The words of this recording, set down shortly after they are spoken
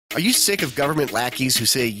Are you sick of government lackeys who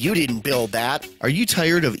say you didn't build that? Are you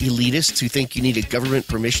tired of elitists who think you need a government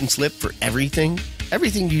permission slip for everything?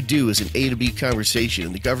 Everything you do is an A to B conversation,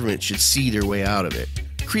 and the government should see their way out of it.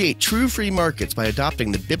 Create true free markets by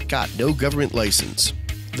adopting the BIPCOT No Government License.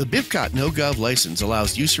 The BIPCOT NoGov license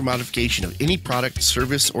allows user modification of any product,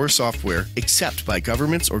 service, or software except by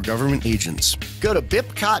governments or government agents. Go to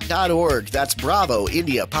bipcot.org. That's Bravo,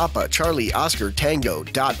 India, Papa, Charlie, Oscar,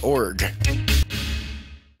 Tango.org.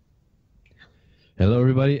 Hello,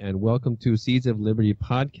 everybody, and welcome to Seeds of Liberty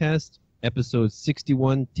podcast, episode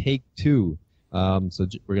 61, take 2. So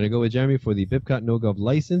we're going to go with Jeremy for the BIPCOT NoGov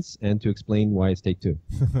license and to explain why it's take 2.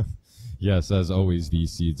 Yes, as always, the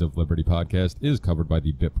Seeds of Liberty podcast is covered by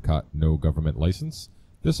the BIPCOT No Government License.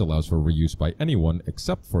 This allows for reuse by anyone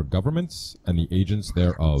except for governments and the agents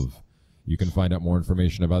thereof. You can find out more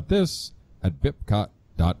information about this at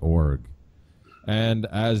bipcot.org. And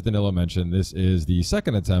as Danilo mentioned, this is the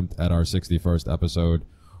second attempt at our 61st episode.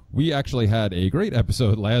 We actually had a great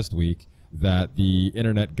episode last week that the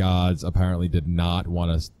internet gods apparently did not want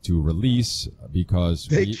us to release because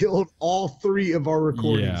they killed all three of our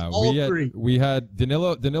recordings. Yeah, all three. We had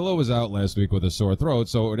Danilo was out last week with a sore throat,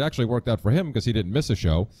 so it actually worked out for him because he didn't miss a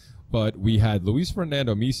show. But we had Luis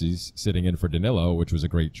Fernando Mises sitting in for Danilo, which was a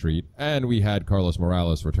great treat, and we had Carlos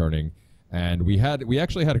Morales returning. And we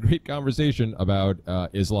actually had a great conversation about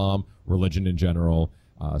Islam, religion in general,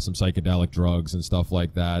 some psychedelic drugs and stuff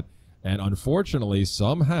like that. And unfortunately,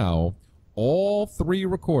 somehow, all three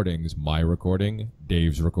recordings, my recording,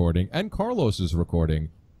 Dave's recording, and Carlos's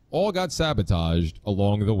recording, all got sabotaged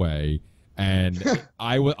along the way. And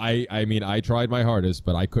I mean, I tried my hardest,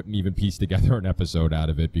 but I couldn't even piece together an episode out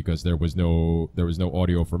of it because there was no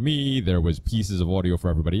audio for me. There was pieces of audio for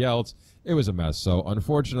everybody else. It was a mess. So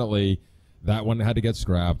unfortunately, that one had to get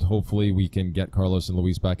scrapped. Hopefully we can get Carlos and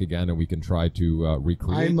Luis back again and we can try to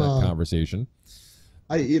recreate that conversation.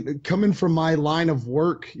 Coming from my line of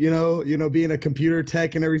work, you know, being a computer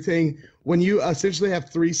tech and everything, when you essentially have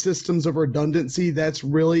three systems of redundancy, that's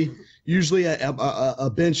really usually a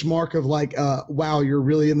benchmark of like, wow, you're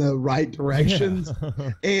really in the right directions.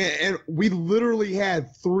 Yeah. and we literally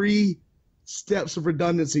had three steps of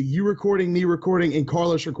redundancy, you recording, me recording, and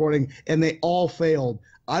Carlos recording, and they all failed.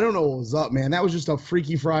 I don't know what was up, man. That was just a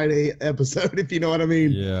Freaky Friday episode, if you know what I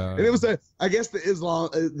mean. Yeah. And it was I guess the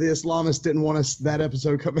Islamists didn't want us that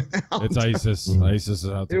episode coming out. It's ISIS. ISIS is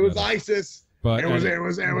out there. It was ISIS. But it was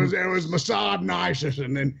Mossad and ISIS,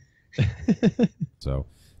 and then. So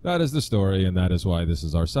that is the story, and that is why this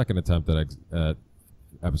is our second attempt at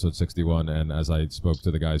episode 61. And as I spoke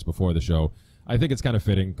to the guys before the show, I think it's kind of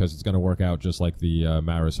fitting because it's going to work out just like the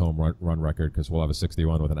Maris home run record because we'll have a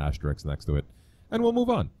 61 with an asterisk next to it. And we'll move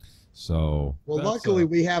on. So, well, luckily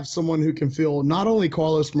we have someone who can fill not only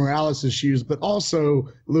Carlos Morales' shoes, but also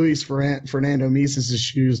Luis Fernando Mises'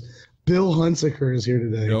 shoes. Bill Hunsicker is here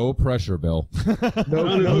today. No pressure, Bill.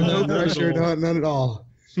 No pressure, none at all.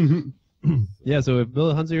 Yeah, so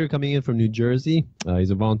Bill Hunsicker coming in from New Jersey.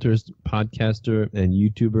 He's a voluntarist podcaster and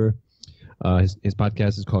YouTuber. His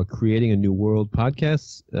podcast is called Creating a New World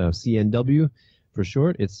Podcasts, CNW for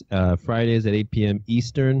short. It's Fridays at 8 p.m.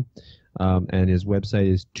 Eastern. And his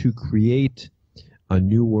website is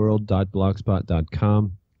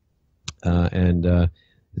tocreateanewworld.blogspot.com. And the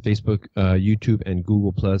Facebook, YouTube, and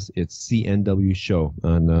Google Plus, it's CNW Show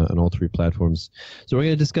on all three platforms. So we're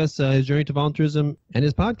going to discuss his journey to voluntarism and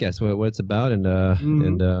his podcast, what it's about, and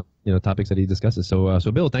topics that he discusses.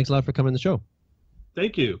 So Bill, thanks a lot for coming on the show.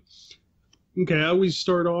 Thank you. Okay, I always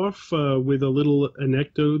start off with a little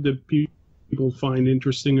anecdote that people find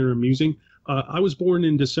interesting or amusing. I was born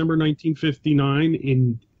in December 1959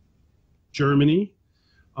 in Germany,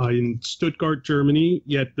 in Stuttgart, Germany.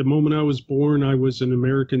 Yet the moment I was born, I was an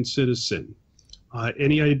American citizen.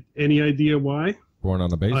 Any idea why? Born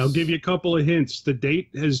on a base? I'll give you a couple of hints. The date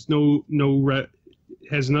has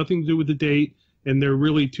has nothing to do with the date, and there are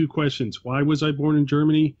really two questions: why was I born in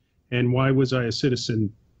Germany, and why was I a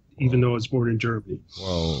citizen? Even though I was born in Germany.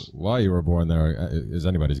 Well, why you were born there is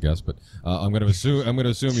anybody's guess, but I'm going to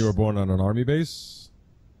assume you were born on an army base.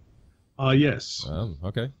 Yes.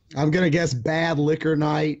 Okay. I'm going to guess bad liquor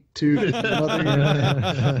night too.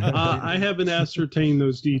 I haven't ascertained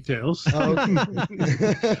those details.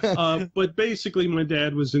 But basically, my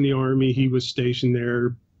dad was in the army. He was stationed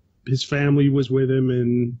there. His family was with him,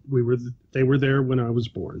 and they were there when I was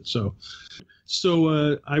born.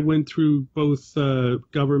 So I went through both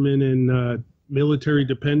government and military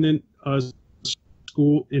dependent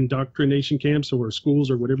school indoctrination camps or schools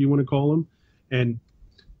or whatever you want to call them, and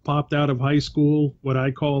popped out of high school what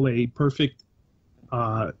I call a perfect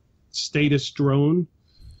status drone,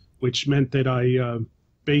 which meant that I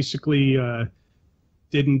basically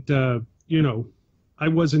didn't, I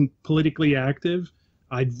wasn't politically active.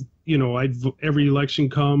 Every election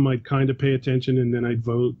come, I'd kind of pay attention, and then I'd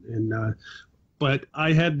vote. But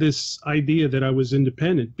I had this idea that I was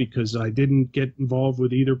independent because I didn't get involved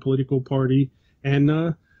with either political party.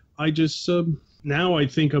 And I just, now I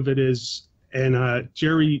think of it as, and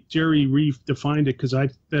Jerry Reef defined it because I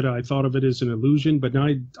thought of it as an illusion, but now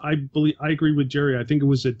I agree with Jerry. I think it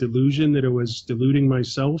was a delusion, that it was deluding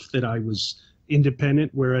myself, that I was independent,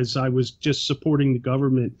 whereas I was just supporting the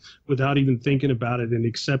government without even thinking about it and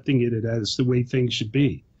accepting it as the way things should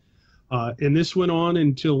be. And this went on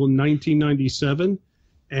until 1997,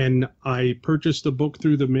 and I purchased a book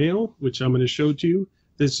through the mail, which I'm going to show to you.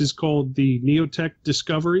 This is called the NeoThink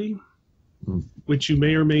Discovery, which you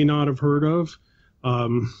may or may not have heard of.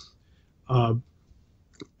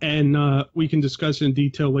 And we can discuss in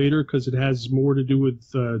detail later because it has more to do with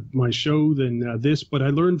my show than this. But I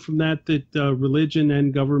learned from that religion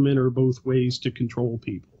and government are both ways to control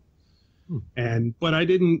people. But I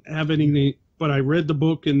didn't have anything. But I read the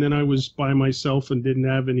book, and then I was by myself and didn't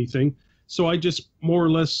have anything. So I just more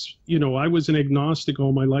or less, I was an agnostic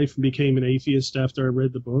all my life and became an atheist after I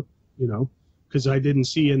read the book, because I didn't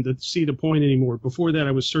see the point anymore. Before that,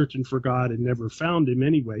 I was searching for God and never found him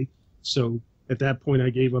anyway. So at that point,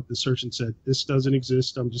 I gave up the search and said, this doesn't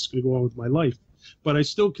exist. I'm just going to go on with my life. But I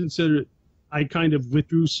still consider it, I kind of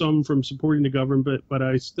withdrew some from supporting the government, but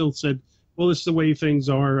I still said, well, it's the way things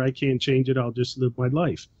are. I can't change it. I'll just live my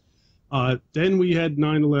life. Then we had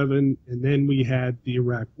 9/11, and then we had the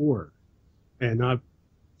Iraq War. And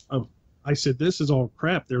I said, this is all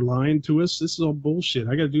crap. They're lying to us. This is all bullshit.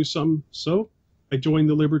 I got to do something. So I joined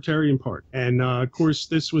the Libertarian Party. And, of course,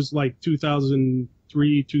 this was like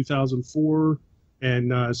 2003, 2004.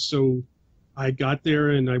 And so I got there,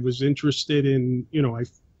 and I was interested in,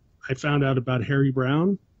 I found out about Harry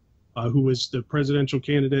Brown, who was the presidential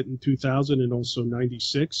candidate in 2000 and also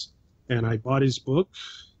 96. And I bought his book,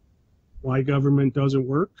 Why Government Doesn't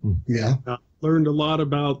Work. Yeah. Learned a lot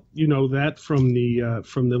about, that from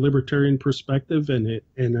the libertarian perspective,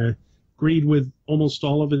 and agreed with almost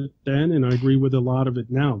all of it then, and I agree with a lot of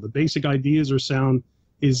it now. The basic ideas are sound.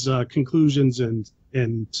 His conclusions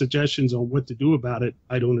and suggestions on what to do about it,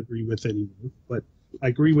 I don't agree with anymore. But I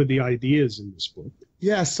agree with the ideas in this book.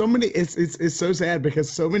 Yeah, so many. It's so sad because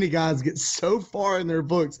so many guys get so far in their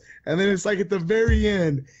books, and then it's like at the very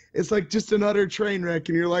end, it's like just an utter train wreck,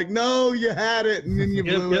 and you're like, no, you had it, and then you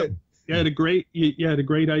blew it. You had a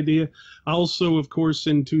great idea. Also, of course,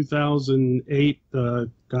 in 2008,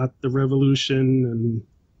 got the revolution,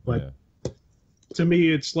 to me,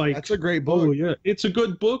 it's like, that's a great book. Oh yeah, it's a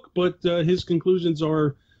good book, but his conclusions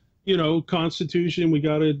are, Constitution. We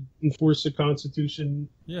got to enforce the Constitution.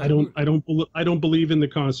 Yeah, I don't believe in the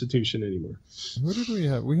Constitution anymore. Who did we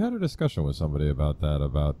have? We had a discussion with somebody about that,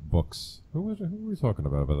 about books. Who were we talking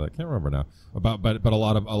about that? I can't remember now. But a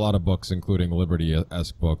lot of books, including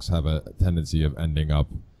liberty-esque books, have a tendency of ending up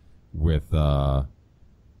with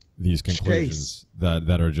these conclusions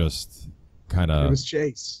that are just kind of. It was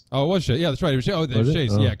Chase. Oh, it was Chase. Yeah, that's right. It was Chase. Oh, it was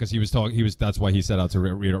Chase. Oh. Yeah, because he was talking. That's why he set out to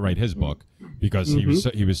write his book, because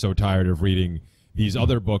he was so tired of reading these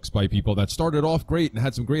other books by people that started off great and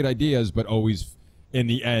had some great ideas, but always in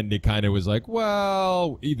the end it kind of was like,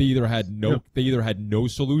 well, they either had no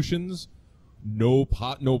solutions, no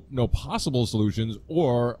possible solutions,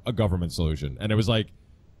 or a government solution, and it was like,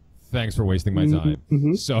 thanks for wasting my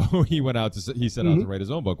time. So he set out to write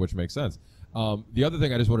his own book, which makes sense. The other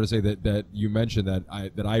thing I just wanted to say that you mentioned that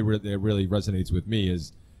really resonates with me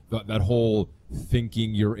is that whole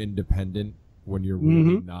thinking you're independent when you're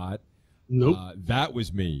really not. Nope. That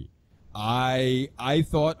was me. I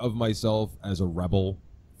thought of myself as a rebel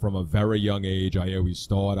from a very young age. I always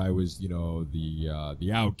thought I was,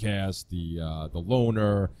 the outcast, the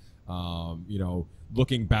loner.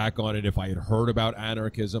 Looking back on it, if I had heard about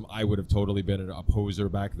anarchism, I would have totally been an opposer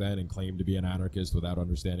back then and claimed to be an anarchist without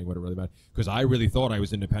understanding what it really meant. Because I really thought I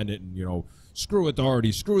was independent and, screw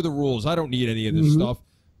authority, screw the rules. I don't need any of this stuff.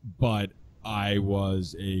 But I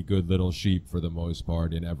was a good little sheep for the most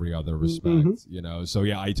part in every other respect, So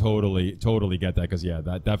yeah, I totally get that, because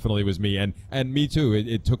that definitely was me, and me too.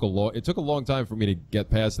 It took a long time for me to get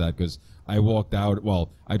past that, because I walked out. Well,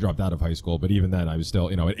 I dropped out of high school, but even then, I was still,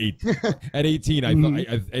 at 18, at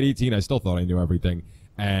 18, I still thought I knew everything.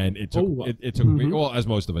 And it took it took me, well, as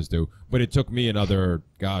most of us do, but it took me another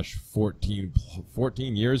 14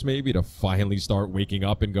 years maybe to finally start waking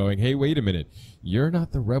up and going, hey, wait a minute, you're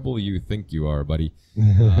not the rebel you think you are, buddy.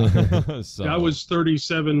 I was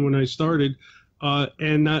 37 when I started.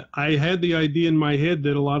 And I had the idea in my head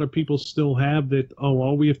that a lot of people still have that,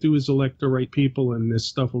 all we have to do is elect the right people and this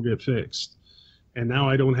stuff will get fixed. And now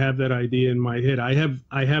I don't have that idea in my head. I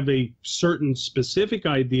have a certain specific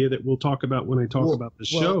idea that we'll talk about when I talk about the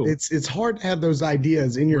show. It's hard to have those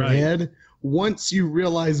ideas in your head once you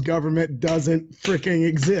realize government doesn't freaking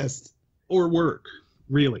exist. Or work,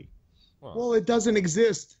 really. Well, it doesn't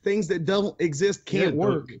exist. Things that don't exist can't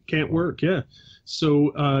work. Can't work, yeah.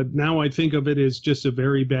 So now I think of it as just a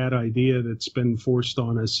very bad idea that's been forced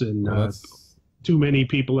on us, and too many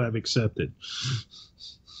people have accepted.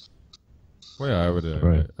 Well, yeah, I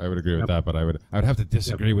would agree with that, but I would have to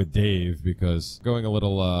disagree with Dave, because going a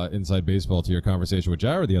little inside baseball to your conversation with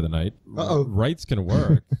Jared the other night, rights can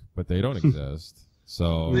work, but they don't exist.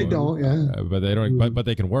 So they don't, yeah. But they don't, but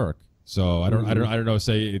they can work. So I don't know.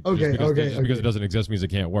 Say it, because it doesn't exist means it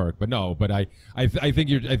can't work. But no. But I think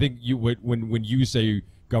you when you say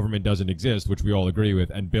government doesn't exist, which we all agree with,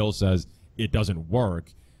 and Bill says it doesn't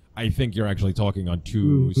work, I think you're actually talking on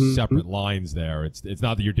two separate lines there. It's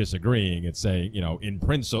not that you're disagreeing. It's saying, in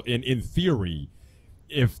principle, in theory,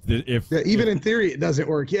 even in theory it doesn't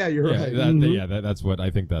work. Yeah, you're right. That's what I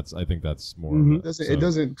think. That's more. It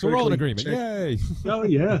doesn't. So we're all in agreement. Yay! Oh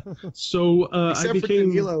yeah. So except for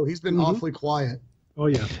Danilo, he's been awfully quiet. Oh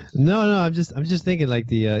yeah. No, I'm just thinking like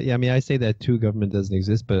I mean, I say that too. Government doesn't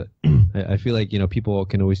exist, but I feel like people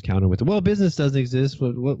can always counter with, well, business doesn't exist.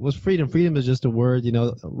 What's freedom? Freedom is just a word.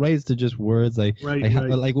 Rights are just words. Like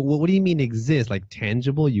what do you mean exist? Like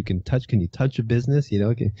tangible? You can touch? Can you touch a business? You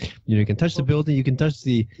can touch the building. You can touch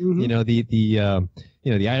the the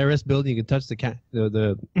IRS building. You can touch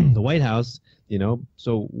the White House.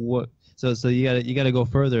 So what? So you gotta go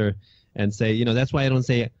further and say that's why I don't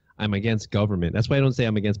say I'm against government. That's why I don't say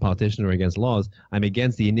I'm against politicians or against laws. I'm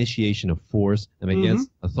against the initiation of force. I'm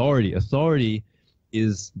against authority. Authority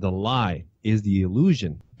is the lie, is the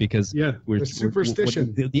illusion, because we're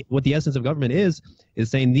superstition. What the essence of government is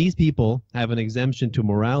saying these people have an exemption to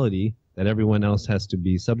morality that everyone else has to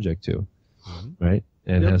be subject to, right?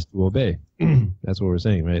 And has to obey. That's what we're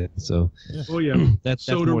saying, right? So, that's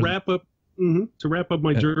so to wrap up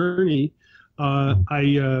my journey,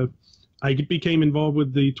 I became involved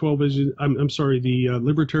with the the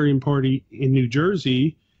Libertarian Party in New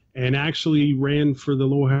Jersey, and actually ran for the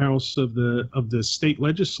lower house of the state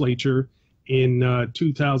legislature in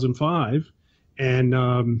 2005. And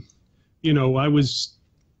I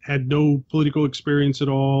had no political experience at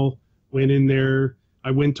all. Went in there.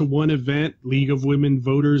 I went to one event, League of Women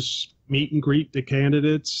Voters meet and greet the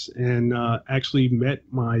candidates, and actually met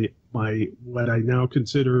my what I now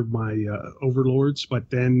consider my overlords, but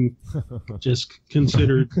then just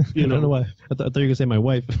considered, I don't know why. I thought you were gonna say my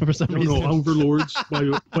wife for some reason. No, overlords, but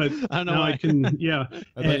I don't know now why. I can, I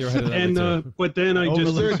thought you were headed that way, but then I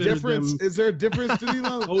just considered them. Is there a difference,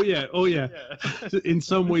 Danilo? Oh yeah. In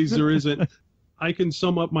some ways there isn't. I can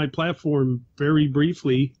sum up my platform very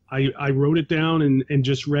briefly. I wrote it down and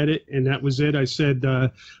just read it, and that was it. I said,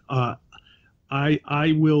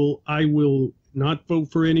 I will not vote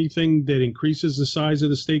for anything that increases the size of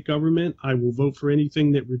the state government. I will vote for anything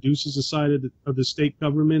that reduces the size of the state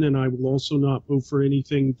government, and I will also not vote for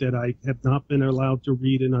anything that I have not been allowed to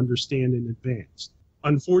read and understand in advance.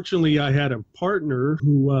 Unfortunately, I had a partner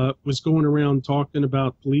who was going around talking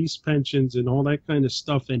about police pensions and all that kind of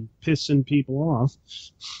stuff and pissing people off,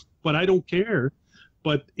 but I don't care.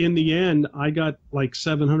 But in the end, I got like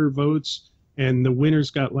 700 votes, and the winners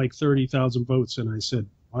got like 30,000 votes, and I said,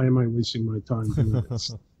 why am I wasting my time doing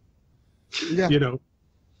this?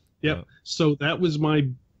 So that was my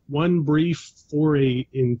one brief foray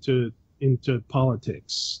into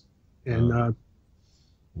politics, and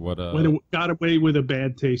got away with a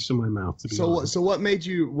bad taste in my mouth. So what made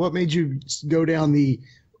you go down the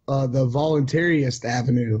voluntarist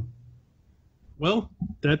avenue? Well,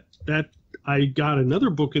 that I got another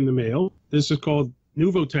book in the mail. This is called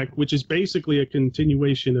NeoThink, which is basically a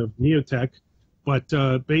continuation of NeoThink. But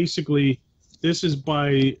basically, this is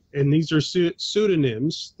by, and these are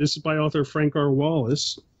pseudonyms. This is by author Frank R.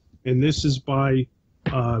 Wallace, and this is by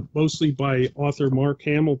mostly by author Mark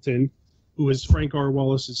Hamilton, who is Frank R.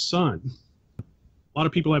 Wallace's son. A lot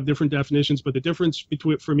of people have different definitions, but the difference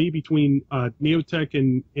between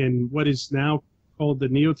NeoThink and what is now called the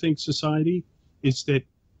NeoThink Society is that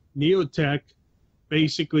NeoThink,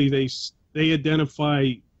 basically they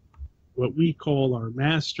identify what we call our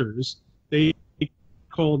masters. They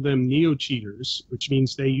call them neo-cheaters, which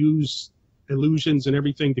means they use illusions and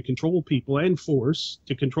everything to control people and force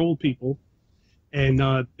to control people.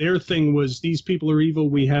 And their thing was, these people are evil,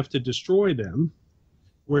 we have to destroy them.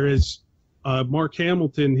 Whereas Mark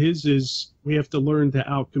Hamilton, his is, we have to learn to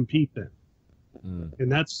outcompete them.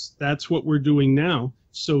 And that's what we're doing now.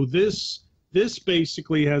 So this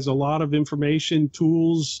basically has a lot of information,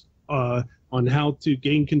 tools on how to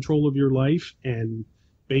gain control of your life and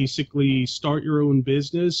basically start your own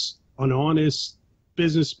business, an honest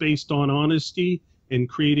business based on honesty and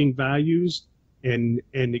creating values and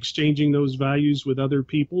exchanging those values with other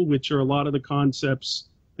people, which are a lot of the concepts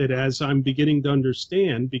that as I'm beginning to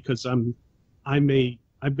understand, because I've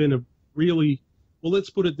been a really, well, let's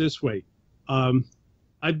put it this way.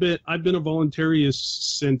 I've been a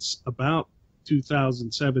voluntarist since about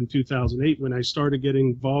 2007, 2008, when I started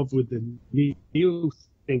getting involved with the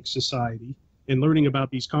NeoThink Society and learning about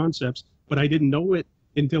these concepts, but I didn't know it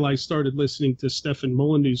until I started listening to Stefan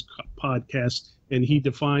Molyneux's podcast, and he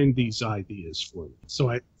defined these ideas for me.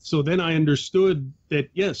 So then I understood that,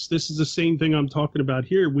 yes, this is the same thing I'm talking about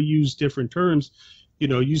here. We use different terms. You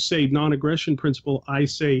know, you say non-aggression principle, I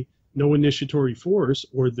say no initiatory force,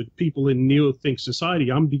 or the people in NeoThink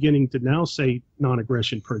Society, I'm beginning to now say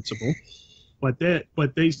non-aggression principle, but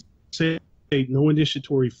they say no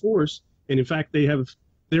initiatory force, and in fact they have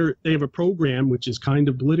a program which is kind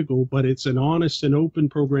of political, but it's an honest and open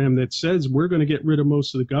program that says we're going to get rid of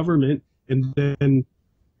most of the government, and then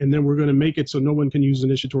we're going to make it so no one can use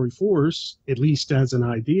initiatory force, at least as an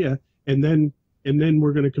idea, and then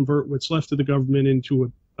we're going to convert what's left of the government into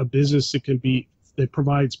a business that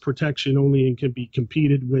provides protection only and can be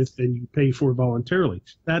competed with and you pay for voluntarily.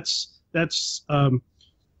 That's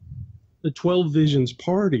the 12 Visions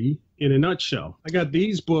Party in a nutshell. I got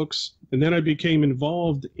these books, and then I became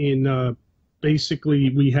involved in basically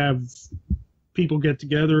we have people get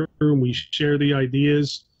together and we share the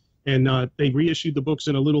ideas, and they reissued the books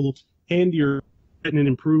in a little handier and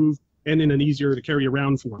improved and in an easier to carry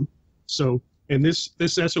around form. So, and this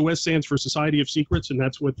SOS stands for Society of Secrets, and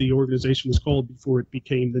that's what the organization was called before it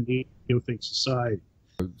became the NeoThink Society.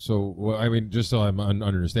 So, well, I mean, just so I'm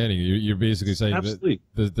understanding, you're basically saying Absolutely.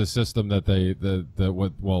 that the system that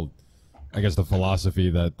I guess the philosophy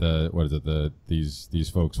that these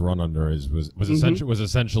folks run under was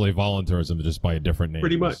essentially voluntarism, just by a different name.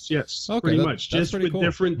 Pretty much, yes. Okay, pretty much, just with cool.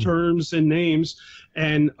 different terms and names,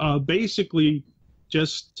 and basically,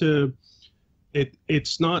 just to.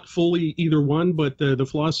 It's not fully either one, but the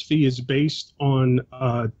philosophy is based on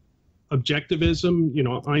objectivism, you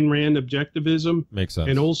know, Ayn Rand objectivism. Makes sense.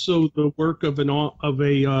 And also the work of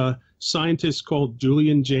a scientist called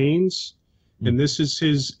Julian Jaynes. And this is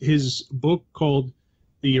his book called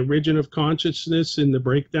The Origin of Consciousness and the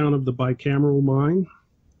Breakdown of the Bicameral Mind.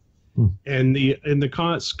 And the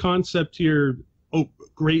concept here,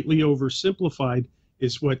 greatly oversimplified,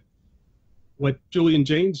 is what Julian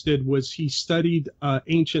Jaynes did was he studied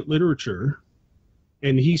ancient literature,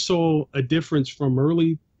 and he saw a difference from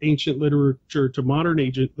early ancient literature to modern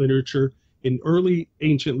ancient literature. In early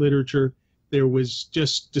ancient literature, there was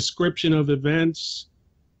just description of events,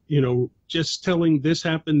 you know, just telling this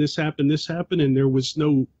happened, this happened, this happened, and there was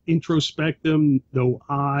no introspectum, no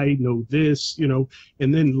I, no this, you know.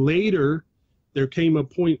 And then later, there came a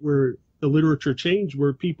point where the literature changed,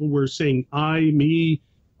 where people were saying I, me,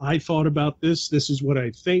 I thought about this. This is what I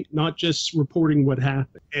think, not just reporting what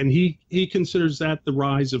happened. And he considers that the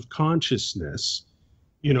rise of consciousness.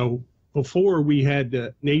 You know, before we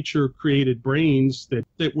had nature-created brains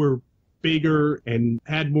that were bigger and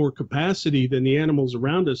had more capacity than the animals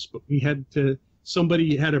around us, but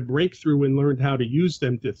somebody had a breakthrough and learned how to use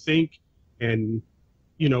them to think and,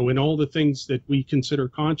 you know, and all the things that we consider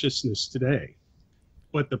consciousness today.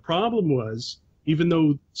 But the problem was, even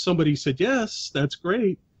though somebody said, yes, that's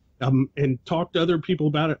great, and talked to other people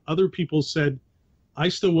about it, other people said, I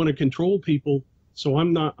still want to control people, so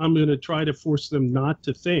I'm going to try to force them not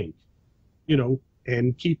to think, you know,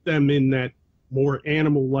 and keep them in that more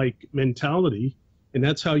animal-like mentality, and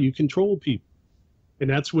that's how you control people. And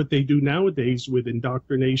that's what they do nowadays with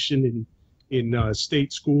indoctrination in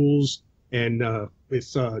state schools and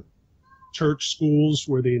with church schools,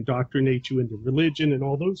 where they indoctrinate you into religion and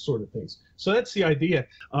all those sort of things. So that's the idea.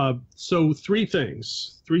 So three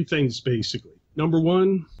things basically. Number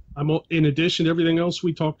one, in addition to everything else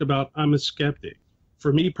we talked about, I'm a skeptic.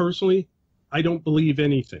 For me personally, I don't believe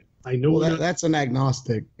anything. I know that's an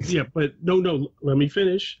agnostic. Yeah, but no, let me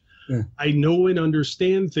finish. Yeah. I know and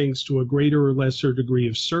understand things to a greater or lesser degree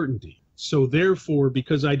of certainty. So therefore,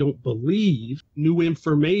 because I don't believe, new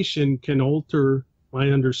information can alter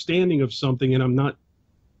my understanding of something, and I'm not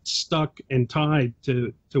stuck and tied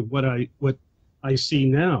to what I see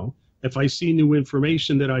now. If I see new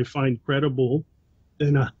information that I find credible,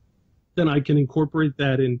 then I can incorporate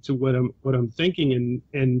that into what I'm thinking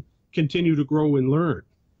and continue to grow and learn.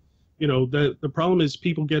 The problem is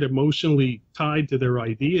people get emotionally tied to their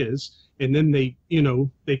ideas, and then they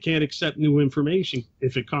can't accept new information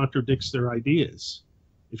if it contradicts their ideas,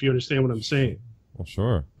 if you understand what I'm saying. Well,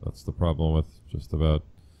 sure. That's the problem with just about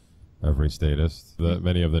every statist.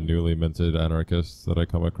 Many of the newly minted anarchists that I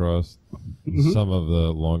come across, some of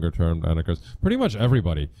the longer-term anarchists, pretty much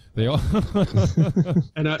everybody. They all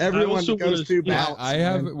and everyone goes through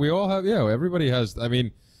bouts. We all have. Yeah, everybody has. I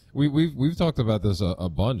mean, we've talked about this a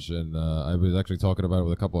bunch, and I was actually talking about it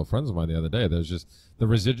with a couple of friends of mine the other day. There's just the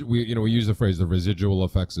residual. We use the phrase the residual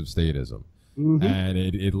effects of statism. And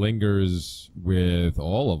it lingers with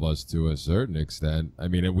all of us to a certain extent. I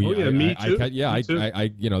mean, me too.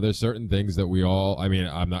 There's certain things that we all. I mean,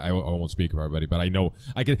 I won't speak for everybody, but I know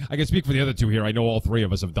I can speak for the other two here. I know all three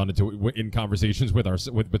of us have done it in conversations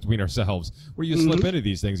between ourselves, where you slip into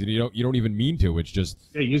these things and you don't even mean to. It's just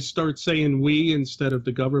you start saying we instead of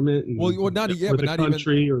the government. And, not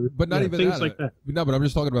country, even things that. like that. No, but I'm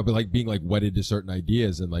just talking about being wedded to certain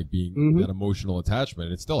ideas and being that emotional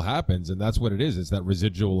attachment. It still happens, and that's what it is. It's that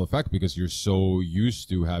residual effect because you're so used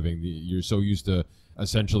to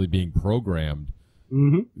essentially being programmed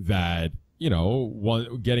that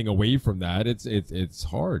getting away from that it's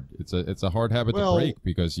hard. It's a hard habit to break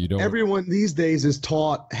because you don't. Everyone these days is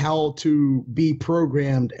taught how to be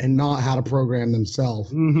programmed and not how to program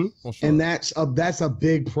themselves. Well, sure. And that's a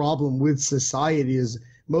big problem with society. Is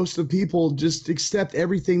most of the people just accept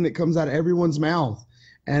everything that comes out of everyone's mouth,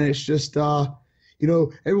 and it's just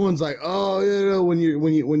everyone's like, when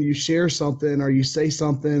you share something or you say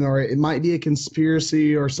something or it might be a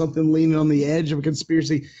conspiracy or something leaning on the edge of a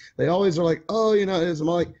conspiracy, they always are like, I'm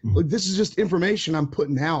like, look, this is just information I'm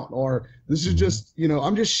putting out, or this is just,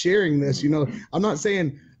 I'm just sharing this. I'm not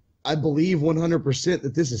saying I believe 100%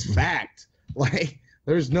 that this is fact. Like,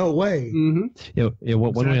 there's no way. One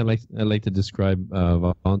way I like to describe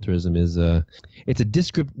voluntarism is it's a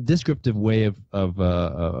descriptive way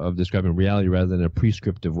of describing reality rather than a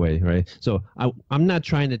prescriptive way, right? So I'm not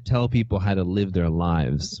trying to tell people how to live their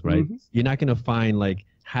lives, right? You're not going to find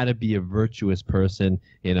how to be a virtuous person,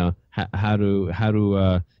 how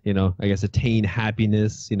to I guess attain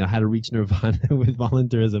happiness, how to reach nirvana with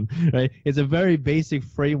voluntarism, right? It's a very basic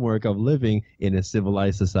framework of living in a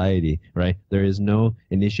civilized society, right? There is no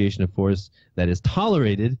initiation of force that is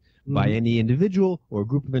tolerated by any individual or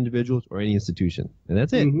group of individuals or any institution. And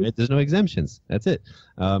that's it. Right? There's no exemptions. That's it.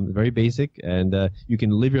 Very basic. And you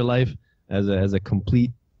can live your life as a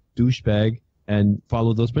complete douchebag and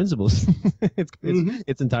follow those principles.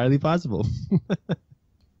 It's entirely possible.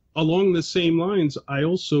 Along the same lines, I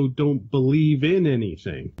also don't believe in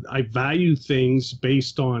anything. I value things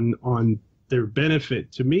based on their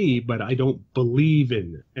benefit to me, but I don't believe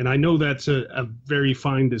in it. And I know that's a very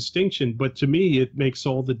fine distinction, but to me, it makes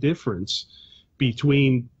all the difference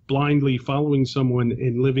between blindly following someone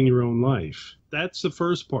and living your own life. That's the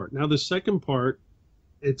first part. Now, the second part,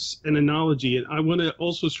 it's an analogy. And I want to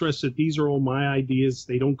also stress that these are all my ideas.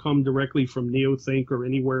 They don't come directly from NeoThink or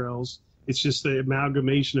anywhere else. It's just the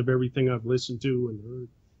amalgamation of everything I've listened to and heard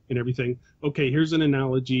and everything. Okay, here's an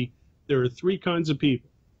analogy. There are three kinds of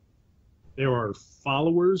people. There are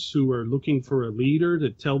followers who are looking for a leader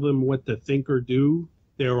to tell them what to think or do.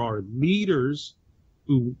 There are leaders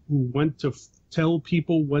who want to tell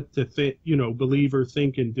people what to believe or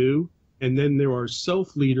think and do. And then there are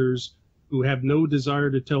self-leaders who have no desire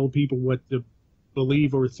to tell people what to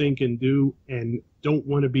believe or think and do, and don't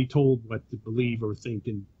want to be told what to believe or think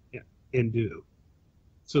and do.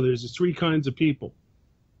 So there's three kinds of people.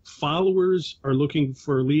 Followers are looking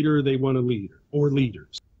for a leader. They want a leader or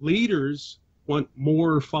leaders. Leaders want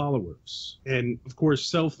more followers. And of course,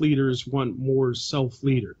 self-leaders want more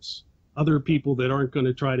self-leaders. Other people that aren't going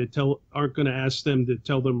to ask them to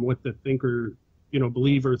tell them what to think or,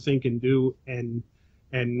 believe or think and do, and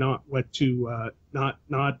not what to,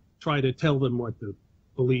 not try to tell them what to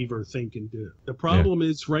believe or think and do. The problem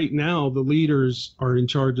is right now the leaders are in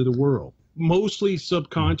charge of the world, mostly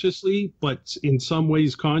subconsciously, but in some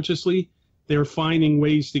ways consciously. They're finding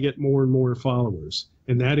ways to get more and more followers,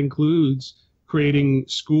 and that includes creating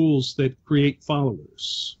schools that create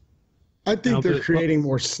followers. I think they're creating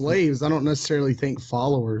more slaves. I don't necessarily think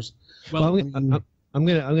followers. Well, I'm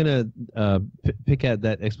gonna pick at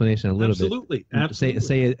that explanation a little bit. Absolutely.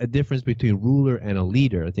 Say a difference between ruler and a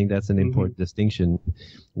leader. I think that's an important distinction.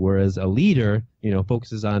 Whereas a leader,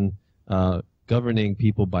 focuses on governing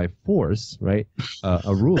people by force, right?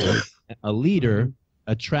 A ruler, a leader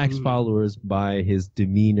attracts followers by his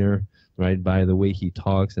demeanor, right, by the way he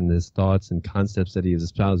talks and his thoughts and concepts that he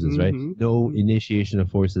espouses, right? No initiation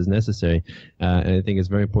of force is necessary, and I think it's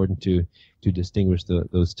very important to distinguish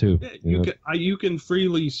those two. Yeah, you can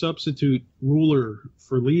freely substitute ruler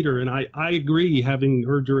for leader, and I agree, having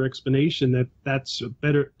heard your explanation,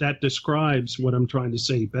 that describes what I'm trying to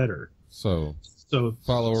say better. So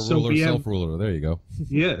follower, ruler, self-ruler. There you go.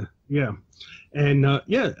 Yeah. And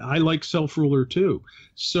I like self-ruler too.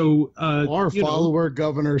 So follower,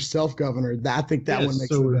 governor, self-governor. I think that one makes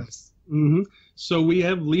the best. So we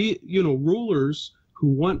have rulers who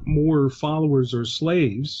want more followers or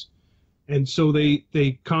slaves, and so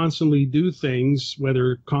they constantly do things,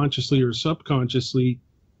 whether consciously or subconsciously,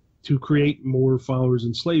 to create more followers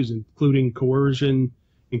and slaves, including coercion,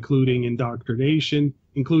 including indoctrination,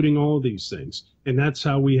 including all of these things. And that's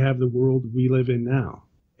how we have the world we live in now.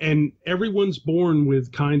 And everyone's born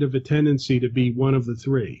with kind of a tendency to be one of the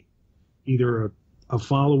three, either a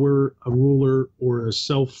follower, a ruler, or a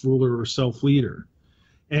self-ruler or self-leader.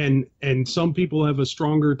 And some people have a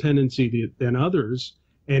stronger tendency than others,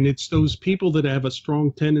 and it's those people that have a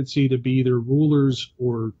strong tendency to be either rulers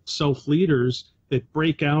or self-leaders that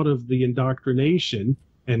break out of the indoctrination.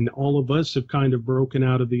 And all of us have kind of broken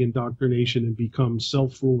out of the indoctrination and become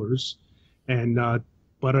self-rulers. And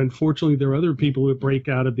but unfortunately, there are other people who break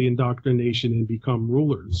out of the indoctrination and become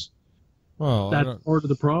rulers. Well, that's part of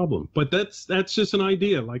the problem. But that's just an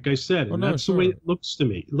idea, like I said, and that's the way it looks to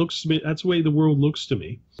me. That's the way the world looks to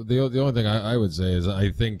me. The only thing I would say is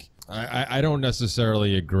I think I don't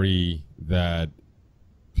necessarily agree that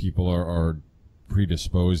people are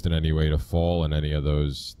predisposed in any way to fall in any of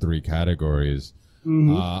those three categories.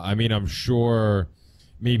 I mean, I'm sure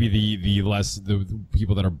maybe the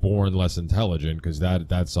people that are born less intelligent, because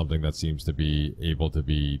that's something that seems to be able to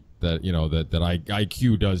be that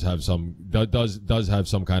IQ does have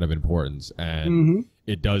some kind of importance, and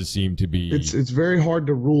it does seem to be. It's very hard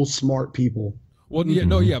to rule smart people. Well,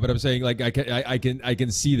 but I'm saying, like, I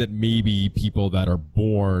can see that maybe people that are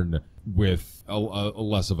born with a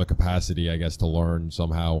less of a capacity, I guess, to learn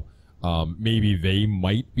somehow, maybe they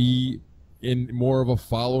might be in more of a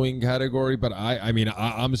following category. But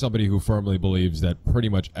I'm somebody who firmly believes that pretty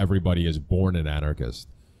much everybody is born an anarchist,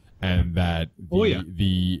 and that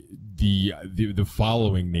the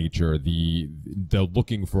following nature, the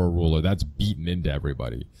looking for a ruler, that's beaten into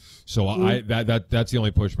everybody. So that's the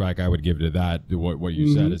only pushback I would give to that. What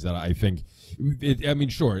you said is that I think,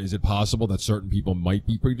 sure, is it possible that certain people might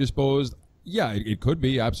be predisposed? Yeah, it could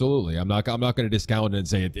be, absolutely. I'm not going to discount it and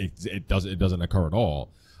say it doesn't occur at all.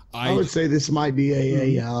 I would say this might be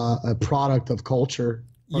a product of culture.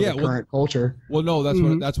 Current culture. Well, no,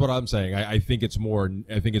 that's what I'm saying. I think it's more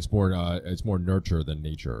nurture than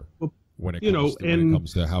nature when it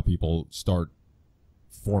comes to how people start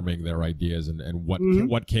forming their ideas and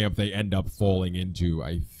what camp they end up falling into.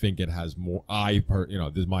 I think it has more.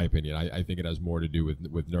 This is my opinion. I think it has more to do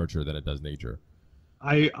with nurture than it does nature.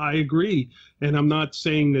 I agree, and I'm not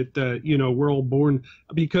saying that we're all born,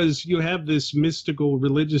 because you have this mystical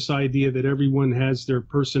religious idea that everyone has their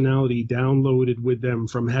personality downloaded with them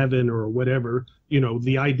from heaven or whatever.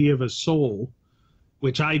 The idea of a soul,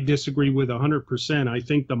 which I disagree with 100%. I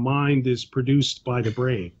think the mind is produced by the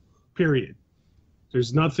brain. Period.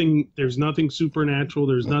 There's nothing supernatural.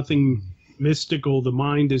 There's nothing mystical. The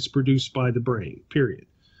mind is produced by the brain. Period.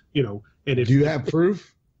 And if do you have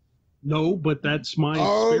proof? No, but that's my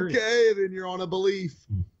experience. Okay, then you're on a belief.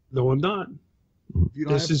 No, I'm not.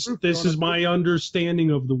 This is my understanding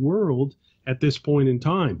of the world at this point in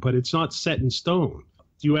time, but it's not set in stone.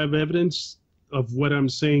 Do you have evidence of what I'm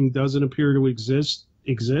saying doesn't appear to exist?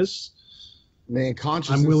 Exists? Man,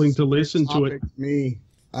 consciousness. I'm willing to listen to it.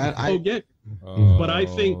 But I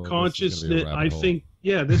think consciousness.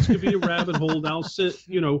 This could be a rabbit hole. I'll sit,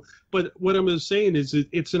 But what I'm saying is,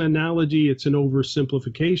 it's an analogy. It's an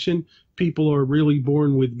oversimplification. People are really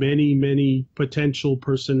born with many, many potential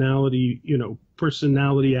personality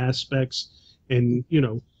aspects, and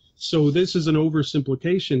So this is an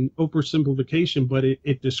oversimplification, but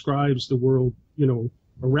it describes the world,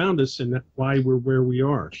 around us, and why we're where we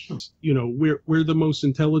are. We're the most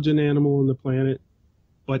intelligent animal on the planet,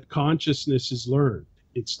 but consciousness is learned.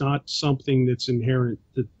 It's not something that's inherent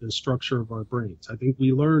to the structure of our brains. I think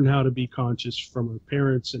we learn how to be conscious from our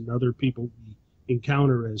parents and other people we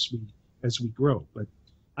encounter as we grow. But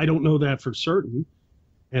I don't know that for certain,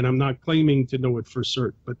 and I'm not claiming to know it for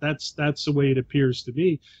certain. But that's the way it appears to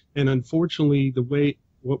me. And unfortunately,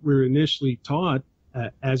 what we're initially taught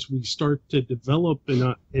as we start to develop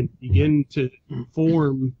and begin to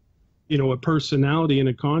form, a personality and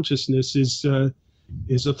a consciousness is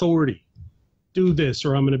authority. Do this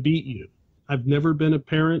or I'm going to beat you. I've never been a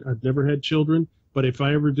parent. I've never had children. But if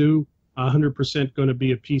I ever do, 100% going to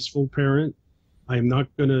be a peaceful parent. I'm not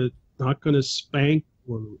going to spank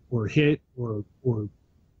or hit or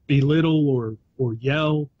belittle or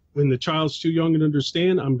yell. When the child's too young to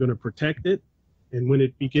understand, I'm going to protect it. And when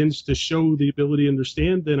it begins to show the ability to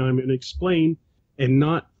understand, then I'm going to explain and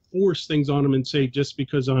not force things on them and say, just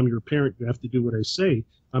because I'm your parent, you have to do what I say.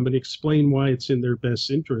 I'm going to explain why it's in their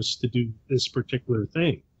best interest to do this particular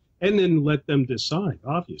thing. And then let them decide,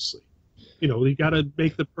 obviously. You got to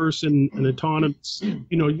make the person an autonomous,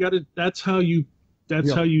 that's how you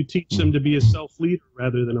teach them to be a self-leader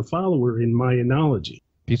rather than a follower, in my analogy.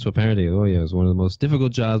 Peaceful parenting, oh yeah, is one of the most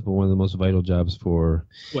difficult jobs, but one of the most vital jobs for...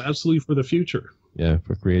 Well, absolutely, for the future. Yeah,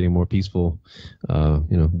 for creating a more peaceful,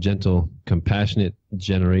 gentle, compassionate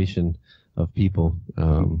generation of people.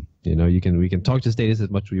 We can talk to status as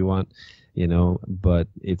much as we want, but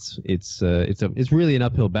it's really an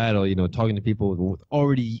uphill battle. Talking to people with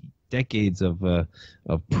already decades of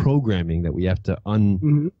programming that we have to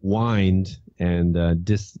unwind and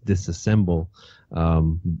disassemble.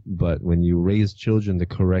 But when you raise children the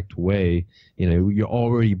correct way, you're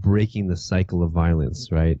already breaking the cycle of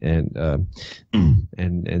violence, right? And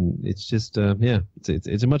it's just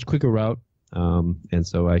it's a much quicker route. And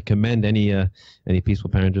so I commend any peaceful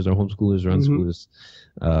parenters or homeschoolers or unschoolers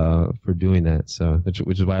for doing that. So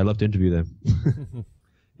which is why I love to interview them.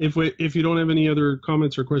 If you don't have any other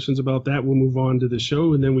comments or questions about that, we'll move on to the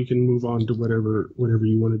show, and then we can move on to whatever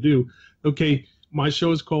you want to do. Okay, my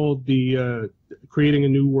show is called the Creating a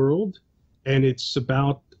New World, and it's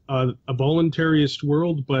about a voluntarist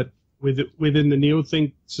world, but within the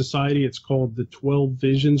NeoThink Society, it's called the 12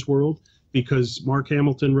 Visions World, because Mark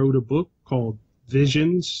Hamilton wrote a book called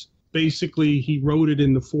Visions. Basically, he wrote it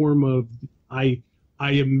in the form of I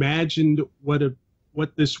imagined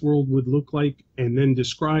what this world would look like, and then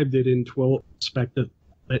described it in 12 perspectives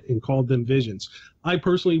and called them visions. I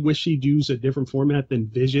personally wish he'd use a different format than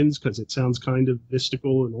visions, because it sounds kind of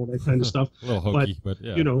mystical and all that kind of stuff. A little hokey, but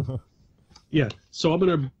yeah. Yeah. So I'm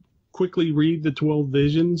going to quickly read the 12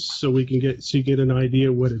 visions so you get an idea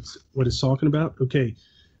what it's talking about. Okay.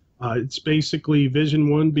 It's basically vision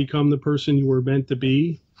 1, become the person you were meant to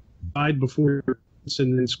be. Died before,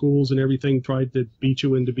 and then schools and everything tried to beat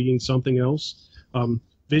you into being something else.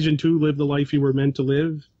 Vision 2, live the life you were meant to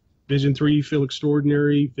live. Vision 3, feel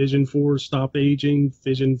extraordinary. Vision 4, stop aging.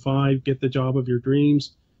 Vision 5, get the job of your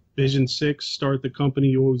dreams. Vision 6, start the company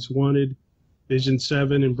you always wanted. Vision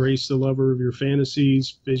 7, embrace the lover of your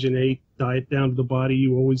fantasies. Vision 8, diet down to the body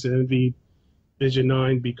you always envied. Vision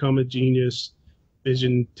 9, become a genius.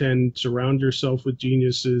 Vision 10, surround yourself with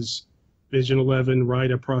geniuses. Vision 11,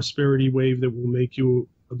 ride a prosperity wave that will make you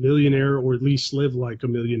a millionaire, or at least live like a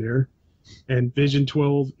millionaire. And Vision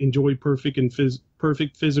 12, enjoy perfect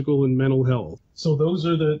physical and mental health. So those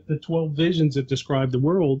are the 12 visions that describe the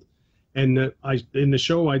world. And in the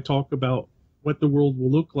show, I talk about what the world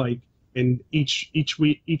will look like. And each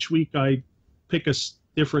week I pick a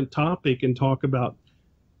different topic and talk about,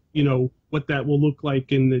 what that will look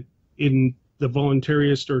like in the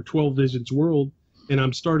voluntarist or 12 visions world. And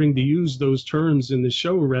I'm starting to use those terms in the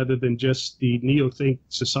show rather than just the NeoThink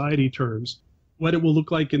Society terms. What it will look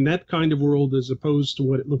like in that kind of world as opposed to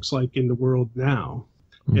what it looks like in the world now.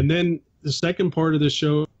 And then the second part of the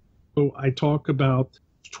show, I talk about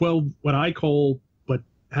 12, what I call, but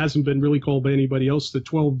hasn't been really called by anybody else, the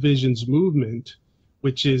 12 Visions movement,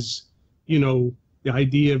 which is, the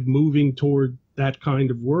idea of moving toward that kind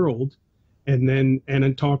of world. And then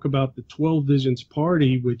talk about the 12 Visions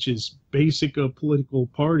Party, which is basically a political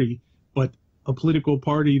party, but a political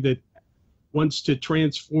party that wants to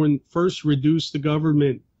transform, first reduce the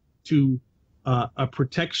government to a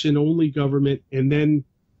protection-only government, and then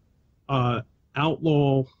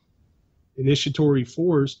outlaw initiatory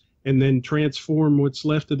force, and then transform what's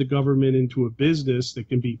left of the government into a business that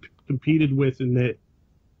can be competed with and that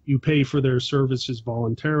you pay for their services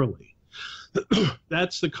voluntarily.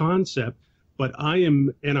 That's the concept. But I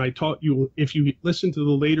taught you, if you listen to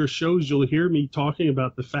the later shows, you'll hear me talking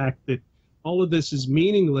about the fact that all of this is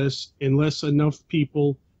meaningless unless enough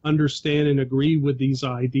people understand and agree with these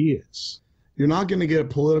ideas. You're not going to get a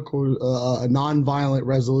political, a nonviolent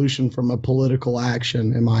resolution from a political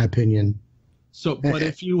action, in my opinion. So, but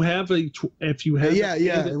if you have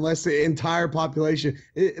unless the entire population,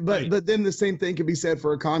 but then the same thing can be said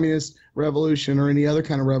for a communist revolution or any other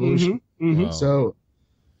kind of revolution. Wow.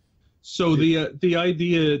 So the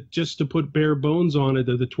idea, just to put bare bones on it,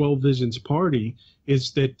 of the 12 Visions Party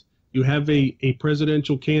is that you have a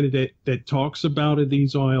presidential candidate that talks about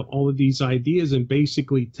all of these ideas and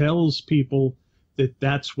basically tells people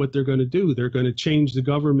that's what they're going to do. They're going to change the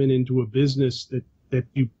government into a business that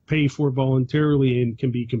you pay for voluntarily and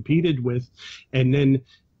can be competed with. And then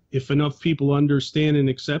if enough people understand and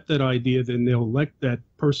accept that idea, then they'll elect that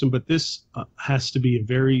person. But this has to be a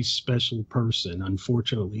very special person,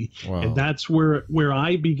 unfortunately. Wow. And that's where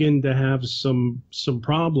I begin to have some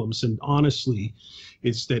problems. And honestly,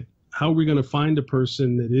 it's that how are we going to find a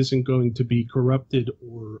person that isn't going to be corrupted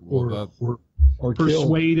or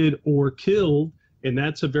persuaded or killed? And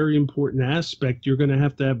that's a very important aspect. You're going to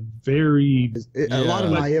have very... A lot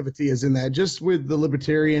of naivety is in that. Just with the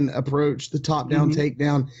libertarian approach, the top-down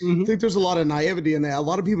takedown, I think there's a lot of naivety in that. A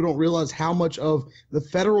lot of people don't realize how much of the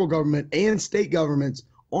federal government and state governments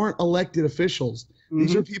aren't elected officials.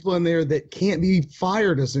 These are people in there that can't be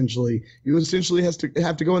fired, essentially. You essentially have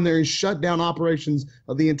to go in there and shut down operations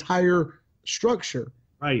of the entire structure.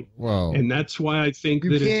 Right. Wow. And that's why I think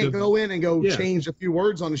you can't go in and go change a few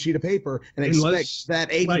words on a sheet of paper and expect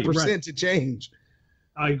that 80% to change.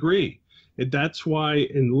 I agree. And that's why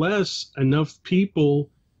unless enough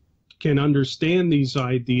people can understand these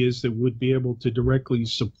ideas that would be able to directly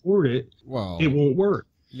support it, it won't work.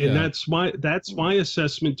 Yeah. And that's my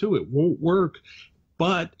assessment too. It won't work.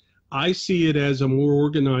 But I see it as a more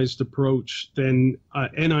organized approach than,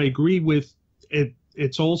 and I agree with it.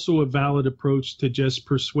 It's also a valid approach to just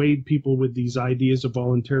persuade people with these ideas of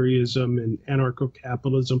voluntarism and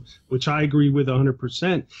anarcho-capitalism, which I agree with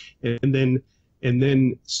 100%, and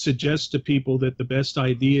then suggest to people that the best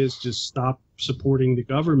idea is just stop supporting the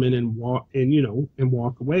government and walk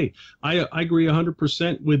away. I agree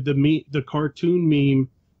 100% with the cartoon meme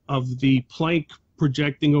of the plank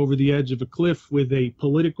projecting over the edge of a cliff with a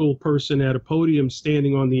political person at a podium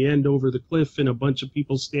standing on the end over the cliff and a bunch of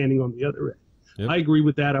people standing on the other end. Yep. I agree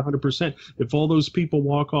with that 100%. If all those people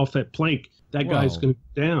walk off that plank, that guy's going to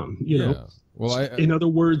go down. You know. Well, in other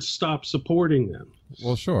words, stop supporting them.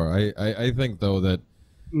 Well, sure. I think though that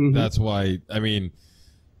that's why. I mean,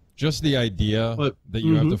 just the idea that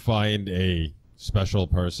you have to find a special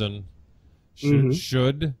person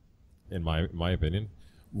should, in my opinion,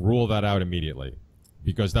 rule that out immediately,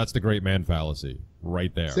 because that's the great man fallacy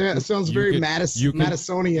right there. That sounds very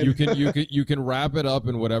Madisonian. You can wrap it up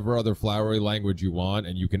in whatever other flowery language you want,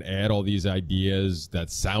 and you can add all these ideas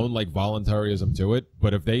that sound like voluntarism to it,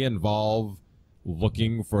 but if they involve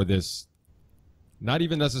looking for this, not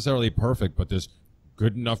even necessarily perfect, but this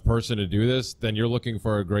good enough person to do this, then you're looking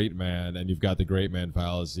for a great man, and you've got the great man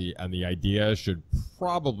fallacy, and the idea should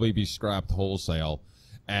probably be scrapped wholesale.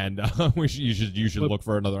 And you should look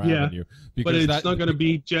for another avenue. Because but it's not going to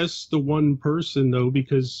be just the one person, though,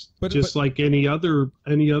 because like any other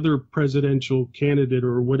presidential candidate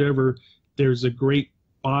or whatever, there's a great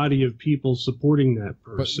body of people supporting that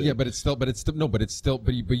person. But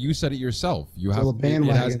you said it yourself.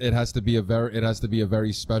 It has to be a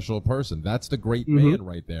very special person. That's the great man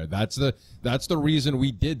right there. That's the reason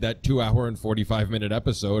we did that 2-hour and 45-minute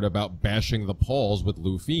episode about bashing the Pauls with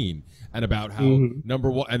Lou Feen, and about how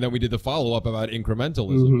number one, and then we did the follow-up about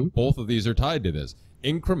incrementalism. Both of these are tied to this.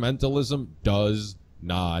 Incrementalism does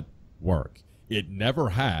not work. It never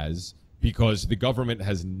has, because the government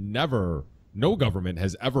has never, no government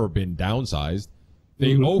has ever been downsized.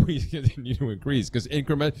 They always continue to increase, because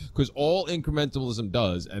all incrementalism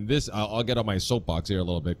does, and this, I'll get on my soapbox here a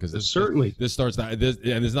little bit, because this starts that,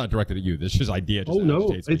 and it's not directed at you. This is idea.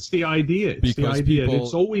 It's the idea. It's the idea.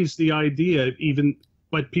 It's always the idea, even.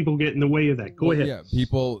 But people get in the way of that. Go ahead. Yeah,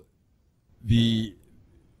 people, they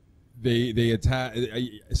attack.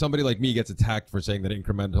 Somebody like me gets attacked for saying that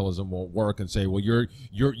incrementalism won't work, and say, well, you're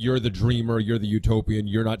the dreamer, you're the utopian,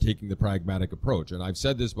 you're not taking the pragmatic approach. And I've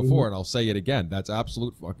said this before, and I'll say it again. That's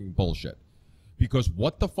absolute fucking bullshit. Because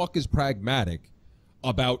what the fuck is pragmatic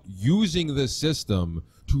about using the system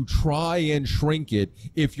to try and shrink it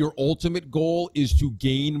if your ultimate goal is to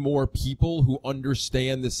gain more people who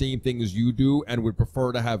understand the same thing as you do and would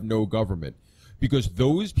prefer to have no government? Because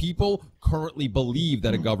those people currently believe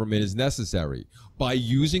that a government is necessary. By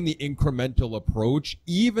using the incremental approach,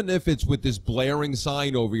 even if it's with this blaring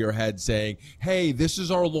sign over your head saying, hey, this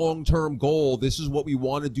is our long-term goal, this is what we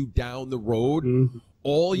want to do down the road,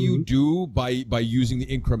 all you do by using the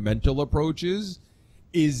incremental approaches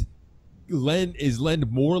is lend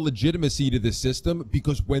more legitimacy to the system,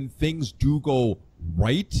 because when things do go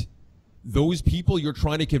right, those people you're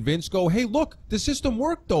trying to convince go, hey, look, the system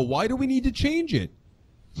worked though. Why do we need to change it?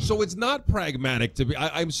 So it's not pragmatic to be.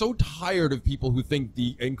 I'm so tired of people who think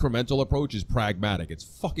the incremental approach is pragmatic. It's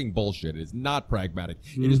fucking bullshit. It is not pragmatic.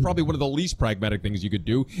 It is probably one of the least pragmatic things you could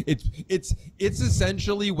do. It's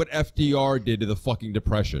essentially what FDR did to the fucking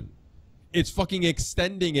Depression. It's fucking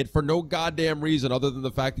extending it for no goddamn reason other than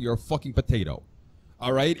the fact that you're a fucking potato.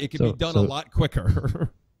 All right, it can be done a lot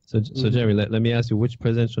quicker. So Jeremy, let me ask you, which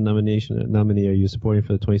presidential nominee are you supporting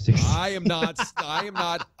for the 2016? I am not.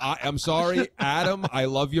 I'm sorry, Adam. I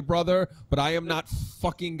love you, brother, but I am not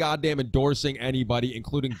fucking goddamn endorsing anybody,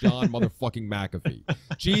 including John motherfucking McAfee.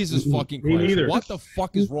 Jesus fucking Me Christ! neither. What the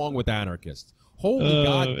fuck is wrong with anarchists? Holy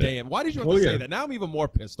goddamn! Why did you have to say that? Now I'm even more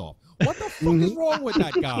pissed off. What the fuck is wrong with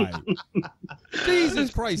that guy?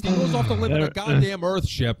 Jesus Christ! He goes off to live in a goddamn Earth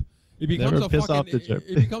ship. He becomes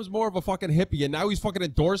he becomes more of a fucking hippie, and now he's fucking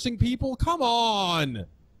endorsing people. Come on.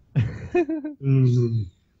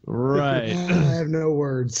 Right. I have no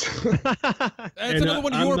words. That's another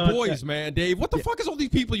one of your boys, man, Dave. What the fuck is all these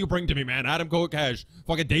people you bring to me, man? Adam Kokesh,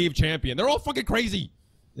 fucking Dave Champion. They're all fucking crazy.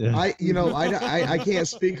 Yeah. I can't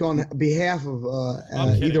speak on behalf of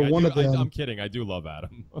either one of them. I'm kidding. I do love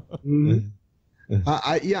Adam.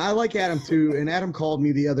 I like Adam too, and Adam called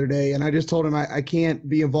me the other day, and I just told him I can't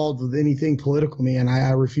be involved with anything political, man. I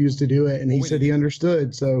refuse to do it, and he said he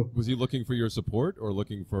understood. So was he looking for your support, or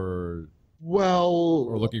looking for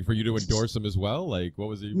looking for you to endorse him as well? Like, what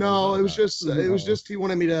was he? No, it was just he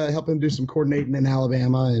wanted me to help him do some coordinating in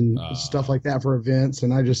Alabama and stuff like that for events,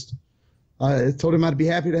 and I just told him I'd be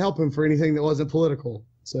happy to help him for anything that wasn't political.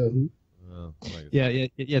 So. Yeah.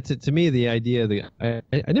 To me, the idea, I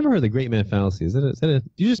never heard the great man fallacy. Is that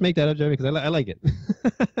do you just make that up, Jeremy? Because I like it.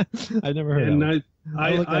 I've never heard. And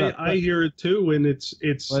I hear it too, and it's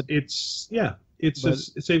the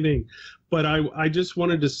same thing. But I just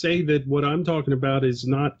wanted to say that what I'm talking about is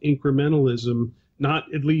not incrementalism,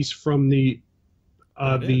 not at least from the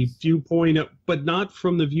viewpoint of, but not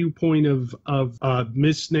from the viewpoint of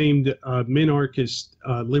misnamed minarchist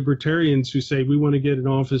libertarians who say we want to get in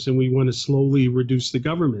office and we want to slowly reduce the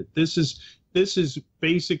government. This is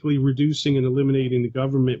basically reducing and eliminating the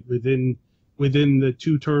government within the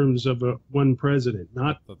two terms of one president,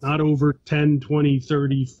 not over 10, 20,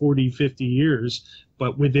 30, 40, 50 years,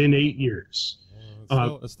 but within 8 years.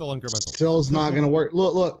 It's still incremental. Still, it's not going to work.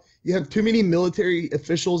 Look, you have too many military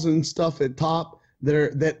officials and stuff at top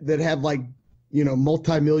that have like,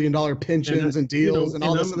 multi-million-dollar pensions and deals and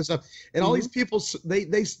all this other stuff. And all these people, they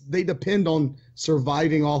depend on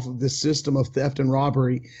surviving off of this system of theft and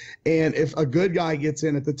robbery. And if a good guy gets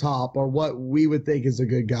in at the top, or what we would think is a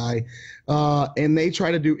good guy, and they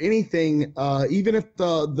try to do anything, even if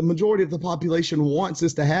the majority of the population wants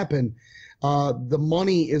this to happen, the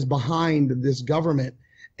money is behind this government,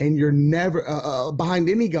 and you're never behind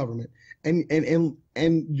any government.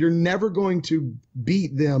 And you're never going to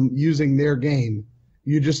beat them using their game.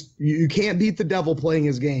 You can't beat the devil playing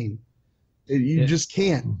his game. You just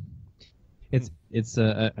can't. I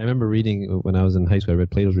remember reading when I was in high school. I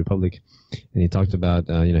read Plato's Republic, and he talked about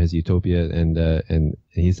his utopia, and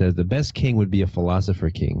he says the best king would be a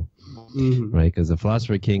philosopher king. Mm-hmm. Right, because the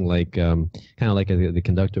philosopher king, like kind of like the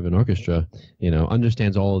conductor of an orchestra,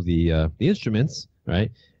 understands all of the instruments,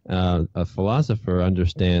 right? A philosopher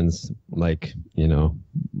understands, like,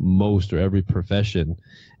 most or every profession,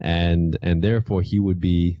 and therefore he would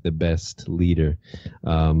be the best leader.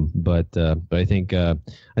 But I think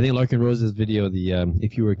Larkin Rose's video, the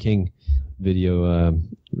 "If You Were King" video,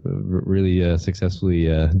 really successfully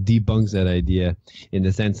debunks that idea, in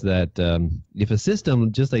the sense that if a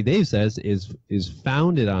system, just like Dave says, is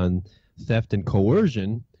founded on theft and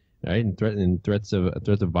coercion, right, and threats of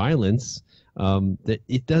violence, that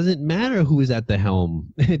it doesn't matter who is at the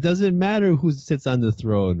helm. It doesn't matter who sits on the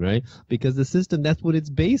throne, right? Because the system, that's what it's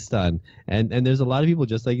based on. And there's a lot of people,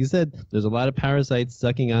 just like you said, there's a lot of parasites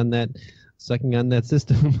sucking on that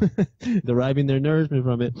system, deriving their nourishment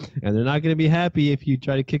from it, and they're not going to be happy if you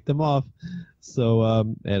try to kick them off. So,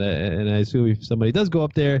 and I assume if somebody does go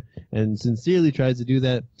up there and sincerely tries to do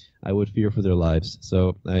that, I would fear for their lives.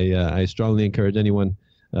 So I strongly encourage anyone,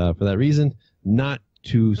 for that reason, not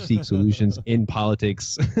to seek solutions in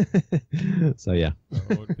politics. So yeah,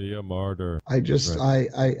 that would be a martyr. I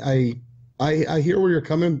hear where you're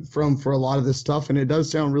coming from for a lot of this stuff, and it does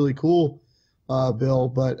sound really cool, Bill.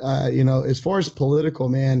 But as far as political,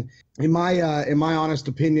 man, in my honest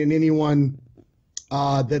opinion, anyone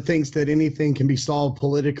that thinks that anything can be solved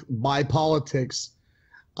by politics,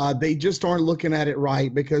 they just aren't looking at it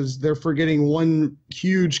right, because they're forgetting one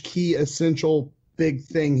huge, key, essential, big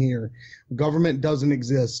thing here. Government doesn't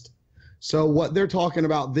exist. So what they're talking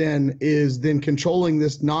about then is controlling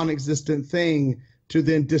this non-existent thing to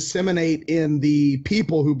then disseminate in the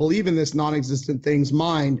people who believe in this non-existent thing's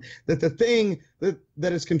mind that the thing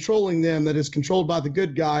that is controlling them, that is controlled by the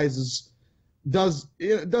good guys,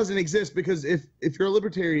 doesn't exist. Because if you're a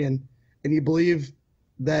libertarian and you believe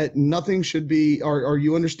that nothing should be, or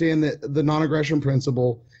you understand that the non-aggression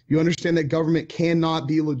principle, you understand that government cannot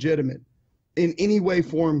be legitimate. in any way,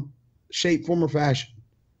 form, shape, form, or fashion.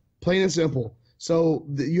 Plain and simple. So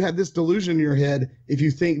you have this delusion in your head if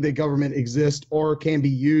you think that government exists or can be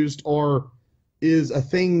used or is a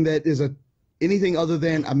thing that is anything other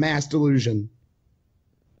than a mass delusion,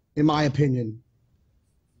 in my opinion.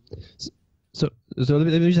 So let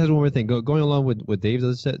me just ask one more thing. Going along with what Dave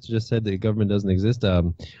just said, that government doesn't exist.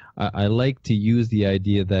 I like to use the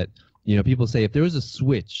idea that, you know, people say if there was a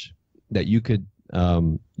switch that you could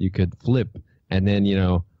flip, and then, you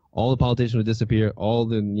know, all the politicians would disappear, all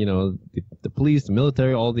the, you know, the police, the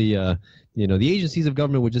military, all the you know, the agencies of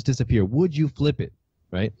government would just disappear. Would you flip it,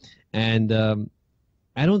 right? And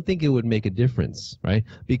I don't think it would make a difference, right?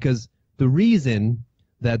 Because the reason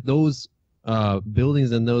that those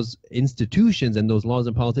buildings and those institutions and those laws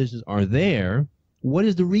and politicians are there, what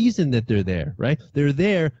is the reason that they're there, right? They're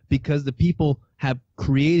there because the people have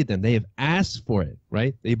created them. They have asked for it,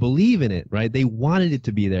 right? They believe in it, right? They wanted it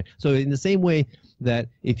to be there. So in the same way that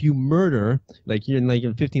if you murder, like you're in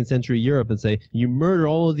 15th century Europe, and say you murder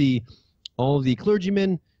all of the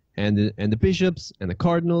clergymen and the bishops and the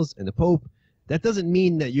cardinals and the pope, that doesn't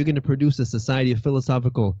mean that you're going to produce a society of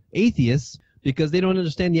philosophical atheists, because they don't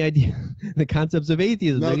understand the idea, the concepts of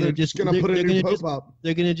atheism. No, they're just going to put a new pope up.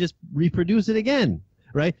 They're going to just reproduce it again,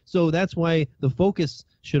 right? So that's why the focus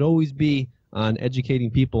should always be on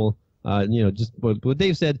educating people. You know, just what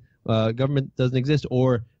Dave said, government doesn't exist,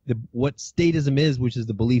 or what statism is, which is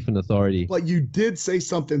the belief in authority. But you did say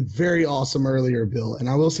something very awesome earlier, Bill, and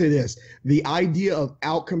I will say this: the idea of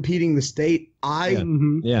outcompeting the state. I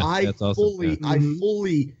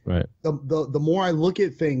fully, right. The more I look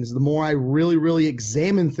at things, the more I really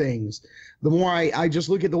examine things, the more I just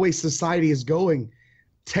look at the way society is going.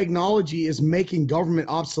 Technology is making government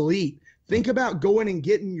obsolete. Think about going and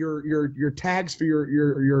getting your tags for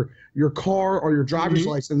your car or your driver's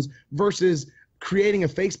license versus creating a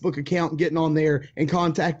Facebook account and getting on there and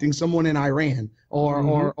contacting someone in Iran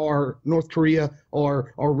or North Korea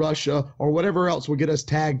or Russia or whatever else will get us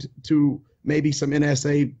tagged to. Maybe some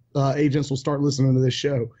NSA agents will start listening to this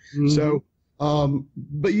show. So,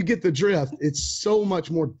 but you get the drift. It's so much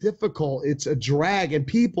more difficult. It's a drag, and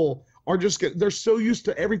people are they're so used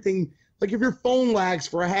to everything. Like if your phone lags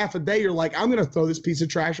for a half a day, you're like, I'm going to throw this piece of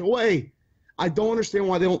trash away. I don't understand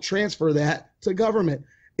why they don't transfer that to government.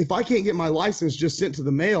 If I can't get my license just sent to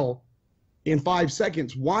the mail in 5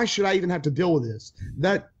 seconds, why should I even have to deal with this?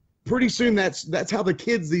 Pretty soon that's how the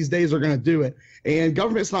kids these days are going to do it. And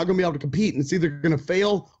government's not going to be able to compete, and it's either going to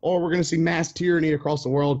fail or we're going to see mass tyranny across the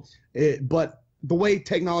world. But the way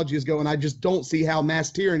technology is going, I just don't see how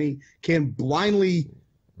mass tyranny can blindly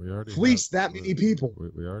fleece that many people.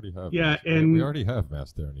 We already have. Yeah, we already have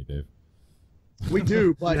mass tyranny, Dave. We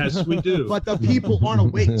do, but yes, we do. But the people aren't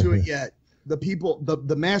awake to it yet. The people,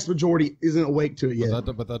 the mass majority isn't awake to it yet.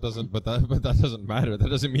 But that doesn't matter. That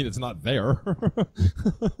doesn't mean it's not there.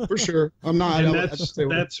 For sure, I'm not. And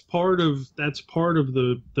that's part of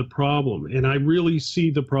the problem. And I really see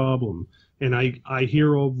the problem. And I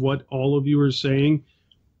hear of what all of you are saying.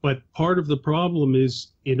 But part of the problem is,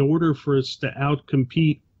 in order for us to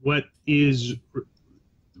outcompete what is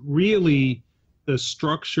really the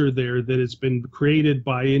structure there that has been created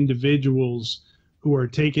by individuals who are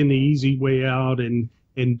taking the easy way out and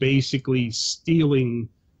basically stealing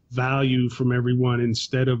value from everyone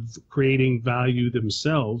instead of creating value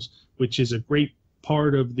themselves, which is a great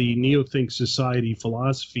part of the NeoThink Society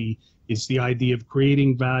philosophy, is the idea of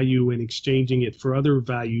creating value and exchanging it for other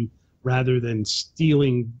value rather than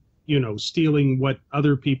stealing what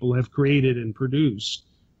other people have created and produced,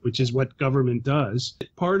 which is what government does.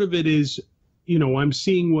 Part of it is, I'm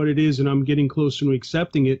seeing what it is and I'm getting closer to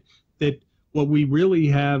accepting it, that what we really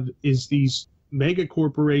have is these mega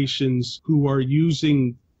corporations who are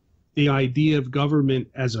using the idea of government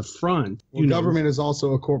as a front. Government is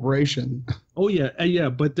also a corporation. Oh yeah,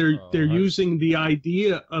 but they're using the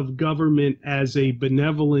idea of government as a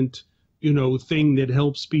benevolent, thing that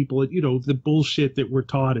helps people. The bullshit that we're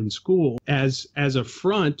taught in school as a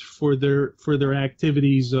front for their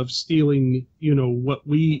activities of stealing, what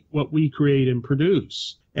we create and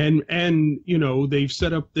produce. And they've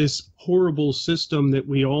set up this horrible system that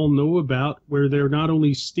we all know about, where they're not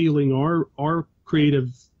only stealing our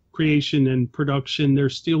creative creation and production, they're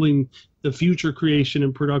stealing the future creation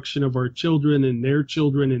and production of our children and their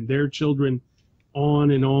children and their children,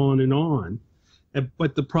 on and on and on.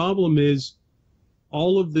 But the problem is,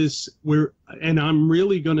 all of this, and I'm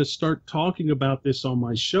really going to start talking about this on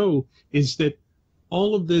my show, is that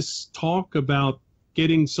all of this talk about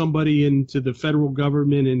getting somebody into the federal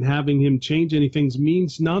government and having him change anything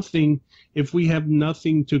means nothing if we have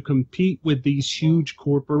nothing to compete with these huge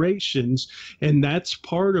corporations. And that's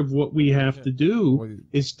part of what we have to do,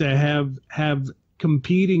 is to have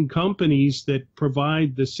competing companies that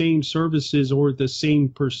provide the same services or the same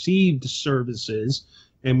perceived services.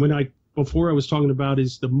 And before I was talking about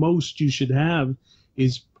is the most you should have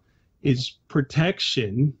is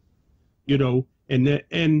protection,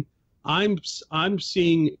 and I'm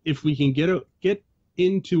seeing if we can get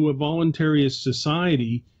into a voluntarist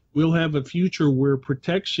society, we'll have a future where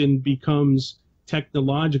protection becomes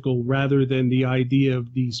technological rather than the idea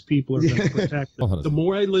of these people are going to protect them. The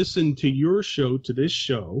more I listen to your show, to this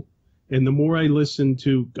show, and the more I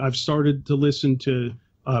I've started to listen to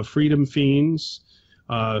Freedom Fiends,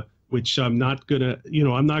 which I'm not gonna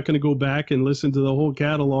go back and listen to the whole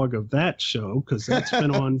catalog of that show because that's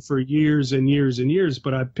been on for years and years and years.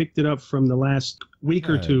 But I picked it up from the last week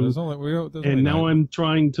or two, and now I'm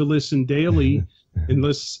trying to listen daily,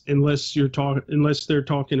 unless they're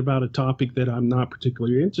talking about a topic that I'm not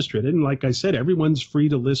particularly interested in. Like I said, everyone's free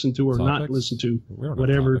to listen to or not listen to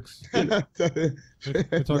whatever.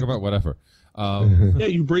 We talk about whatever. Yeah,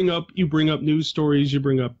 you bring up news stories, you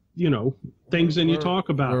bring up things, and you talk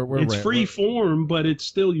about it's free form, but it's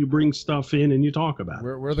still, you bring stuff in and you talk about it.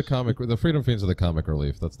 We're the Freedom Fiends of the comic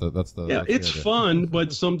relief. That's it's fun,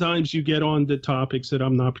 but sometimes you get on to topics that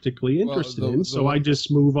I'm not particularly interested in, so I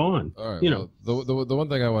just move on. All right, the one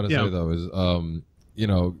thing I want to say though is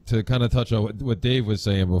to kind of touch on what Dave was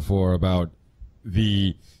saying before about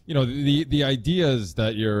the ideas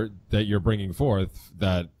that you're bringing forth,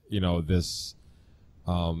 that this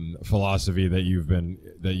philosophy that you've been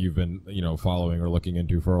following or looking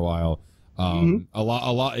into for a while. A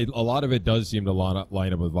lot of it does seem to line up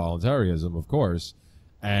with voluntarism, of course,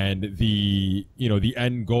 and the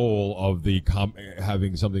end goal of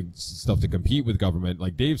having stuff to compete with government,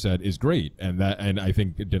 like Dave said, is great, and I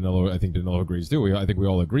think Danilo agrees too. I think we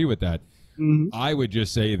all agree with that. I would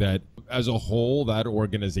just say that as a whole, that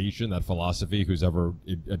organization, that philosophy, who's ever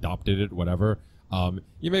adopted it, whatever,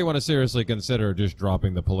 you may want to seriously consider just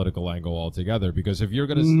dropping the political angle altogether, because if you're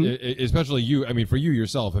going to, especially you, for you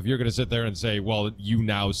yourself, if you're going to sit there and say, well, you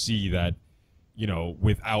now see that,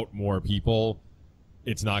 without more people,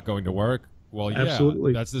 it's not going to work. Well, yeah,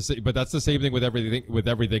 absolutely. That's the same thing with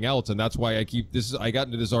everything else, and that's why I got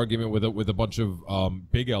into this argument with a bunch of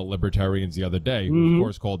big L libertarians the other day, who of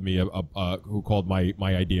course called me who called my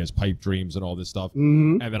ideas pipe dreams and all this stuff,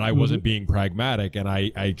 and that I wasn't being pragmatic, and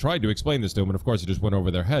I tried to explain this to them, and of course it just went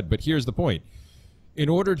over their head. But here's the point: in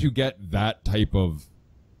order to get that type of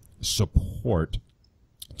support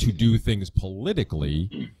to do things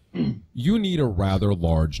politically, you need a rather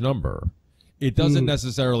large number. It doesn't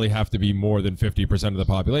necessarily have to be more than 50% of the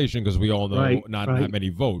population, because we all know not that many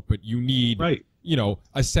vote. But you need,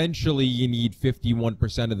 essentially you need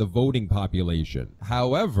 51% of the voting population.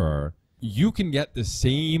 However, you can have the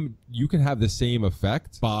same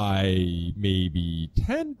effect by maybe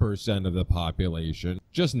 10% of the population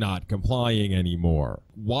just not complying anymore.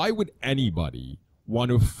 Why would anybody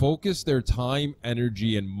want to focus their time,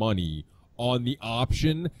 energy, and money on the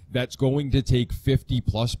option that's going to take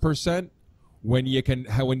 50+% when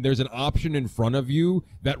there's an option in front of you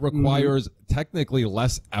that requires technically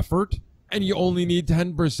less effort, and you only need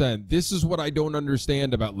 10%? This is what I don't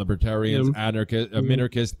understand about libertarians, anarchists,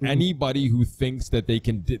 minarchists, anybody who thinks that they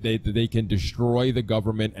can destroy the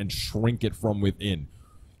government and shrink it from within.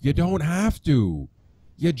 You don't have to.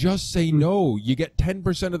 You just say no. You get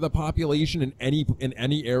 10% of the population in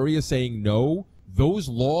any area saying no. Those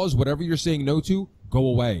laws, whatever you're saying no to, go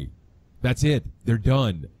away. That's it. They're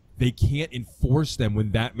done. They can't enforce them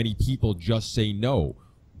when that many people just say no.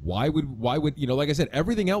 Why would like I said,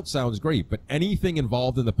 everything else sounds great, but anything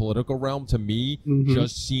involved in the political realm to me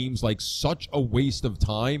just seems like such a waste of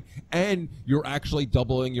time, and you're actually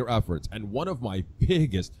doubling your efforts. And one of my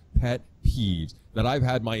biggest pet peeves that I've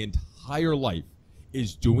had my entire life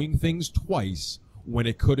is doing things twice when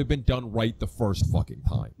it could have been done right the first fucking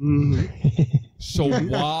time. So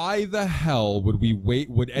why the hell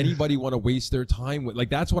would anybody want to waste their time with,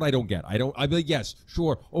 that's what I don't get. I'd be like, yes,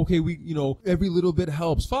 sure, okay, every little bit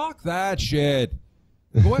helps. Fuck that shit.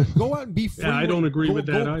 Go out and be free. Yeah, I don't agree with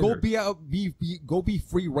that either. Go be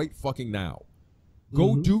free right fucking now.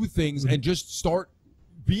 Go do things and just start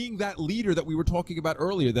being that leader that we were talking about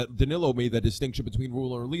earlier, that Danilo made that distinction between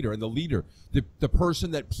ruler and leader. And the leader, the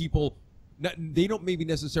person that people, they don't maybe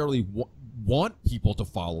necessarily want people to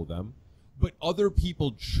follow them, but other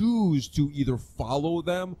people choose to either follow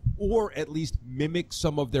them or at least mimic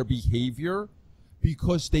some of their behavior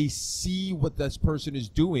because they see what this person is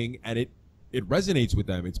doing, and it resonates with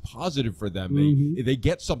them. It's positive for them. They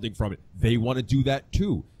get something from it. They want to do that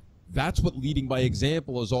too. That's what leading by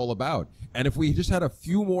example is all about. And if we just had a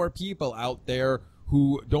few more people out there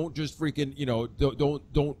who don't just freaking,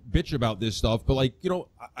 don't bitch about this stuff, but like,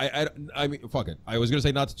 I mean, fuck it. I was gonna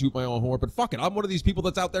say not to toot my own horn, but fuck it. I'm one of these people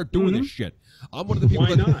that's out there doing this shit. I'm one of the people.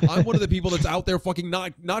 I'm one of the people that's out there fucking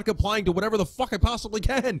not complying to whatever the fuck I possibly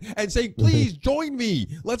can, and saying, please join me.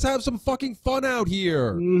 Let's have some fucking fun out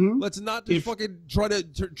here. Let's not just fucking try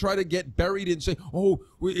to get buried and say, oh,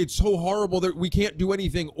 it's so horrible that we can't do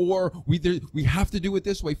anything, or we have to do it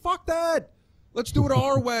this way. Fuck that. Let's do it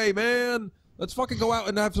our way, man. Let's fucking go out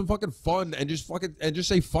and have some fucking fun and just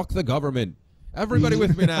say fuck the government. Everybody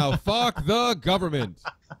with me now. Fuck the government.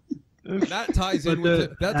 That ties in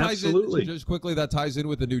with just quickly. That ties in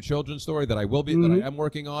with the new children's story that I am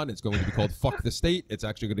working on. It's going to be called "Fuck the State." It's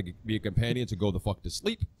actually going to be a companion to "Go the Fuck to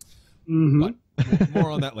Sleep." But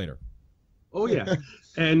more on that later. Oh yeah,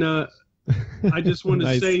 and I just want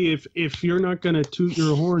to say if you're not going to toot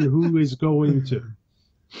your horn, who is going to?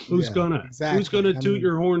 Who's gonna toot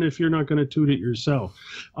your horn if you're not gonna toot it yourself?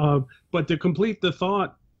 But to complete the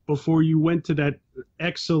thought before you went to that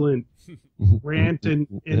excellent rant and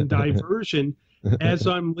diversion, as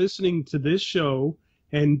I'm listening to this show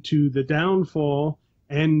and to The Downfall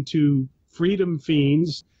and to Freedom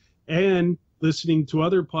Fiends and listening to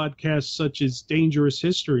other podcasts such as Dangerous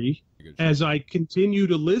History, as I continue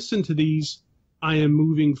to listen to these, I am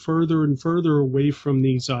moving further and further away from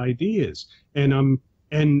these ideas,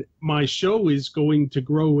 and my show is going to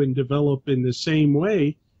grow and develop in the same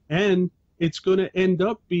way, and it's going to end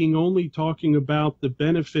up being only talking about the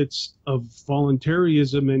benefits of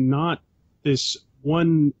voluntarism and not this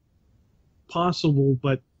one possible,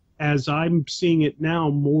 but as I'm seeing it now,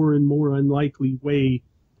 more and more unlikely way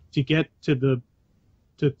to get to the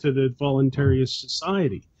voluntarist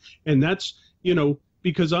society. And that's,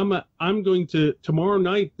 because I'm going to tomorrow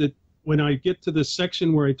night, that when I get to the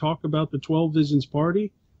section where I talk about the 12 Visions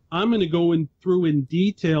Party, I'm going to go through in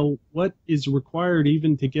detail what is required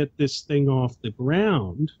even to get this thing off the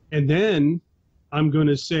ground. And then I'm going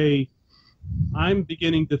to say, I'm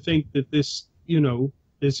beginning to think that this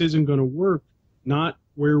isn't going to work, not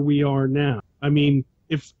where we are now. I mean,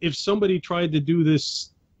 if somebody tried to do this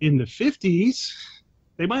in the 50s,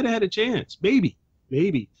 they might have had a chance. Maybe.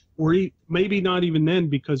 Or maybe not even then,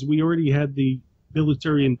 because we already had the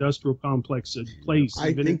military-industrial complex in place.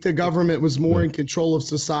 I think the government was more in control of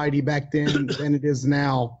society back then than it is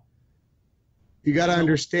now. You got to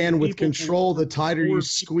understand, with control, the tighter you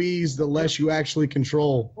squeeze, the less you actually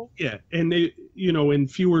control. Oh, yeah, and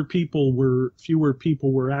and fewer people were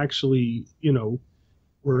actually,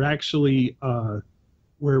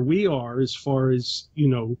 where we are as far as,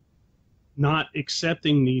 not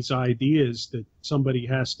accepting these ideas that somebody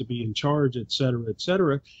has to be in charge, et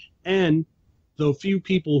cetera, and the few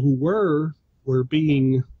people who were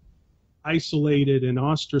being isolated and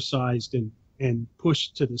ostracized and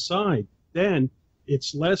pushed to the side. Then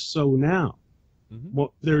it's less so now.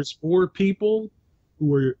 Well, there's more people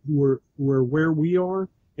who are where we are,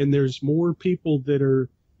 and there's more people that are,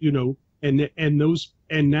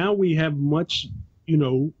 and now we have much,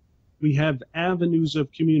 we have avenues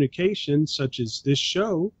of communication such as this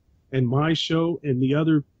show and my show and the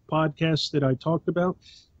other podcasts that I talked about,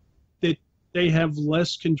 that they have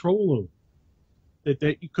less control over.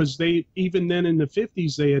 Because they even then in the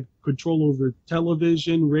 50s they had control over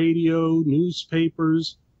television, radio,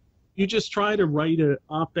 newspapers. You just try to write an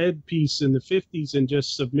op-ed piece in the 50s and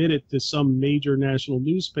just submit it to some major national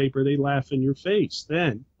newspaper, they laugh in your face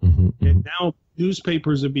then. And now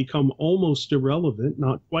newspapers have become almost irrelevant,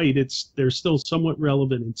 not quite. They're still somewhat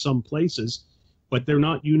relevant in some places, but they're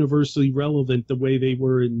not universally relevant the way they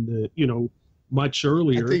were in the, much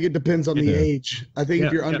earlier. I think it depends on the age. I think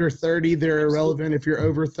if you're under 30, they're irrelevant. If you're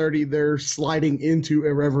over 30, they're sliding into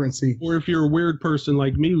irrelevancy. Or if you're a weird person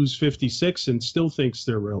like me who's 56 and still thinks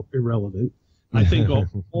they're irrelevant. I think all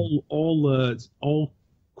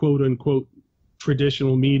quote unquote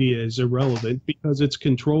traditional media is irrelevant because it's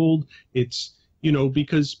controlled. It's,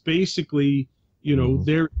 because basically,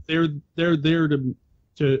 they're there to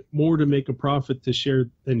more to make a profit to share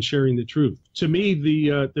than sharing the truth. To me,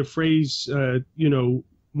 the phrase,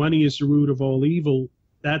 money is the root of all evil,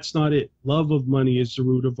 that's not it. Love of money is the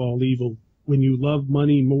root of all evil. When you love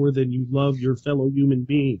money more than you love your fellow human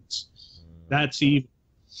beings, that's evil.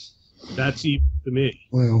 That's evil to me.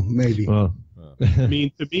 Well, maybe. I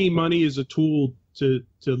mean, to me, money is a tool to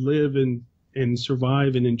live and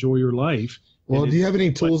survive and enjoy your life. Well, do you have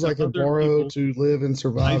any tools I can borrow to live and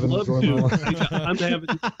survive and enjoy my life? I'm having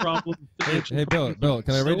problems. Hey, Bill,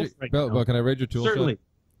 can I read you? Bill, can I read your tool? Certainly.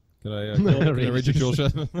 Can I read your tool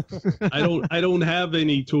shed? I don't have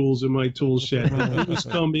any tools in my tool shed. The tools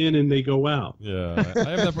come in and they go out. Yeah, I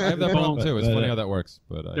have that problem too. It's funny how that works,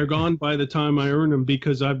 but they're gone by the time I earn them,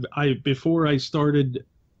 because before I started,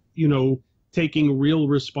 taking real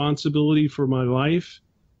responsibility for my life,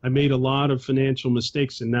 I made a lot of financial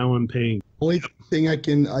mistakes, and now I'm paying. Only thing I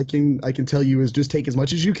can tell you is just take as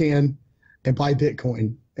much as you can and buy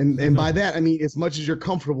Bitcoin. And by that, I mean as much as you're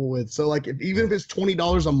comfortable with. So like even if it's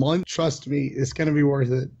 $20 a month, trust me, it's gonna be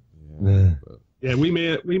worth it. Yeah, we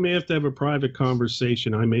may have to have a private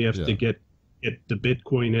conversation. I may have to get the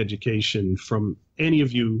Bitcoin education from any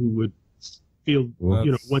of you who would feel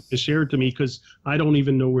want to share it to me, because I don't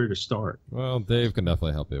even know where to start. Well, Dave can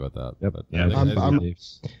definitely help you with that. Yep. But,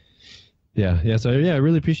 So I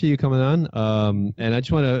really appreciate you coming on. And I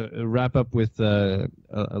just want to wrap up with a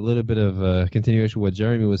little bit of a continuation of what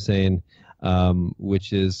Jeremy was saying,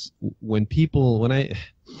 which is when I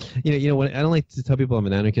don't like to tell people I'm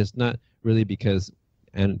an anarchist, not really because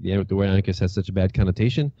the word anarchist has such a bad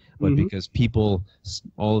connotation, but because people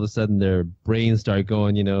all of a sudden their brains start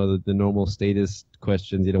going, the normal status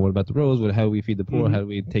questions, what about the roads? How do we feed the poor? How do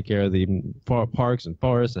we take care of the parks and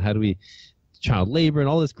forests? And how do we child labor and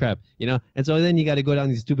all this crap, And so then you got to go down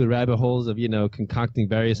these stupid rabbit holes of, concocting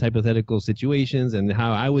various hypothetical situations and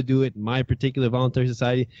how I would do it in my particular voluntary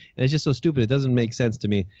society. And it's just so stupid. It doesn't make sense to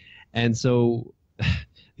me. And so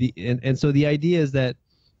the idea is that,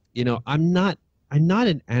 I'm not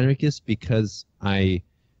an anarchist because I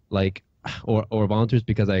like, or a voluntarist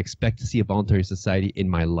because I expect to see a voluntary society in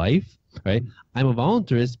my life, right? I'm a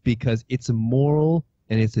voluntarist because it's a moral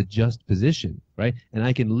and it's a just position, right? And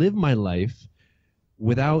I can live my life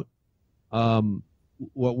without,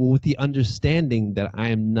 with the understanding that I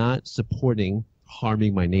am not supporting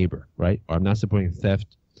harming my neighbor, right? Or I'm not supporting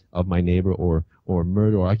theft of my neighbor or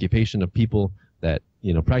murder or occupation of people that,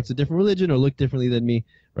 practice a different religion or look differently than me,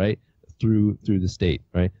 right? Through the state,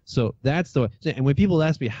 right? So that's the way. And when people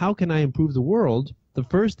ask me, how can I improve the world? The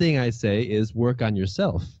first thing I say is work on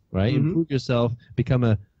yourself, right? Improve yourself, become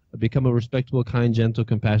a respectable, kind, gentle,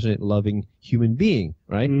 compassionate, loving human being,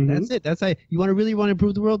 right? That's it. That's how you want to really want to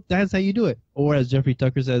improve the world. That's how you do it. Or as Jeffrey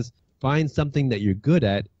Tucker says, find something that you're good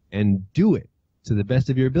at and do it to the best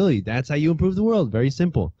of your ability. That's how you improve the world. Very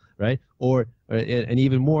simple, right? And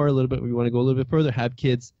even more, a little bit, we want to go a little bit further, have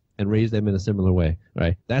kids and raise them in a similar way,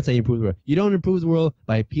 right? That's how you improve the world. You don't improve the world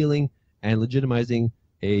by appealing and legitimizing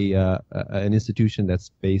an institution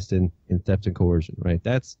that's based in theft and coercion, right?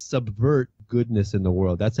 That's subvert goodness in the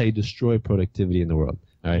world. That's how you destroy productivity in the world.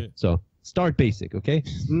 All right. So start basic, okay?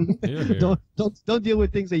 Don't deal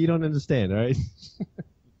with things that you don't understand. All right.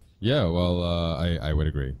 Yeah. Well, I would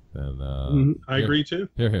agree. And I agree too.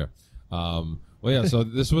 Here. Well, yeah. So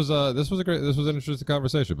this was an interesting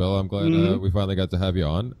conversation, Bill. I'm glad we finally got to have you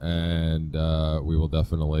on, and we will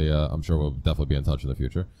definitely. I'm sure we'll definitely be in touch in the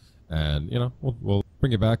future, and we'll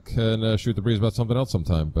bring you back and shoot the breeze about something else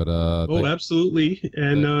sometime. But absolutely.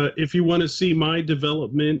 And if you want to see my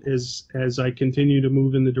development as I continue to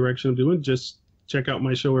move in the direction I'm doing, just check out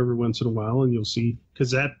my show every once in a while, and you'll see, because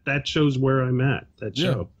that shows where I'm at. That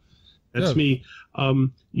show, that's me.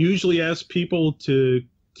 Usually ask people to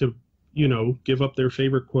give up their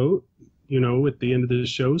favorite quote, at the end of the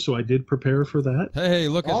show. So I did prepare for that. Hey,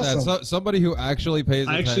 look at that. So, somebody who actually pays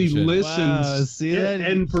attention. Actually listens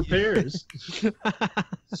and prepares.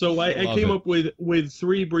 So I came up with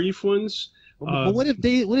 3 brief ones. But what is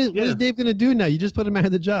Dave going to do now? You just put him out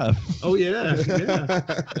of the job. Oh, yeah.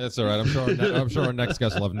 That's all right. I'm sure our next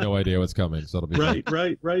guest will have no idea what's coming. So it'll be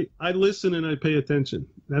right. I listen and I pay attention.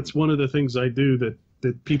 That's one of the things I do that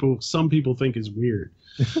some people think is weird.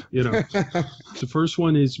 The first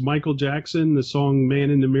one is Michael Jackson, the song Man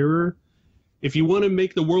in the Mirror. If you want to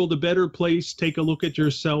make the world a better place, take a look at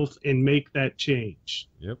yourself and make that change.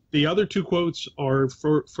 Yep. The other 2 quotes are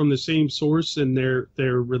from the same source, and they're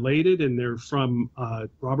related, and they're from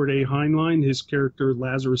Robert A. Heinlein, his character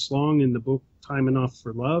Lazarus Long in the book Time Enough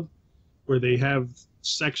for Love, where they have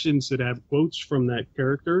sections that have quotes from that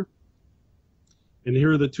character. And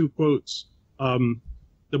here are the 2 quotes.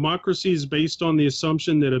 Democracy is based on the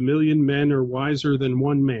assumption that 1 million men are wiser than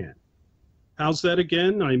 1 man. How's that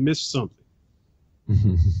again? I missed something.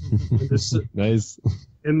 Nice.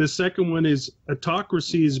 And the second one is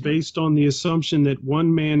autocracy is based on the assumption that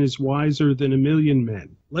 1 man is wiser than 1 million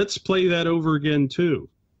men. Let's play that over again too.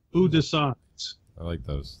 Who decides? I like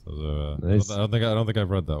those. Those are. Nice. I don't think I've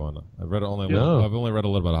read that one. I've read it only. No. I've only read a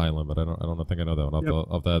little bit of Heinlein, but I don't think I know that one. I'll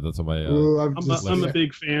have to add that to my. Ooh, I'm a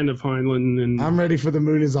big fan of Heinlein, and I'm ready for The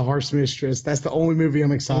Moon is a Harsh Mistress. That's the only movie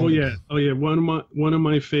I'm excited. Oh yeah, one of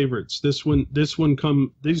my favorites. This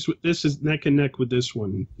is neck and neck with this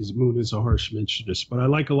one. Is Moon is a Harsh Mistress, but I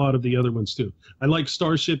like a lot of the other ones too. I like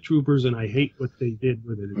Starship Troopers, and I hate what they did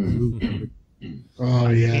with it. Oh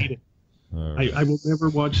I yeah. hate it. Right. I will never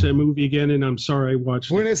watch that movie again, and I'm sorry I watched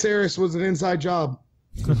it. Buenos Aires was an inside job.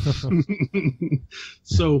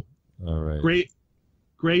 So, All right.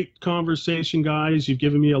 great conversation, guys. You've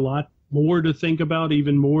given me a lot more to think about,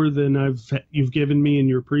 even more than you've given me in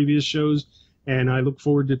your previous shows, and I look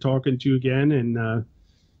forward to talking to you again and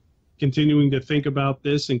continuing to think about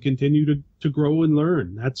this and continue to grow and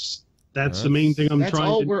learn. That's the main thing I'm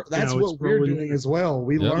trying to do. That's what we're doing as well.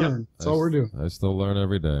 We learn. That's all we're doing. I still learn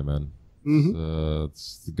every day, man. Mm-hmm.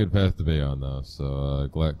 It's a good path to be on, though. So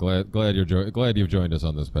glad you've joined us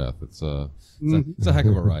on this path. It's a heck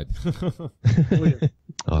of a ride.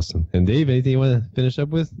 Awesome. And Dave, anything you want to finish up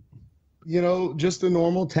with? Just the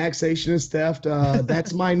normal taxation is theft.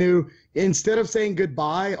 That's my new. Instead of saying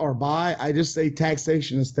goodbye or bye, I just say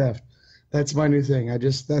taxation is theft. That's my new thing.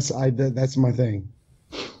 That's my thing.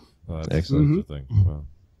 That's Excellent. the thing. Well,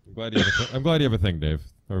 I'm glad you have a thing, Dave.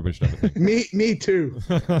 Everybody should have a thing. Me too.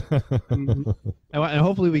 And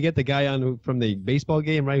hopefully we get the guy on from the baseball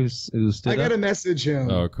game, right? Who's stood I got up. to message him.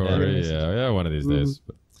 Oh, Corey. Yeah, one of these days.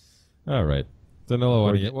 But, all right. Danilo,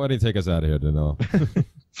 why don't you take us out of here, Danilo?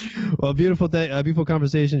 Well, beautiful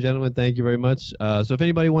conversation, gentlemen. Thank you very much. So if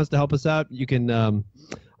anybody wants to help us out, you can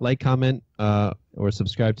like, comment, or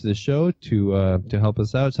subscribe to the show to help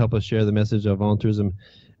us out, to help us share the message of voluntarism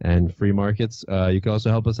and free markets. You can also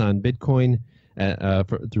help us on Bitcoin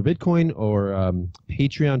through Bitcoin or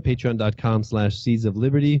patreon.com/Seeds of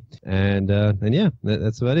Liberty. And yeah,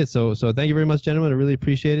 that's about it. So thank you very much, gentlemen. I really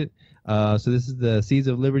appreciate it. So this is the Seeds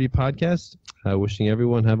of Liberty podcast. Wishing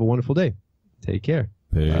everyone have a wonderful day. Take care.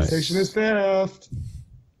 Peace. Taxation is theft.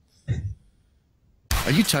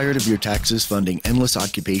 Are you tired of your taxes funding endless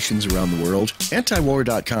occupations around the world?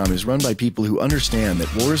 Antiwar.com is run by people who understand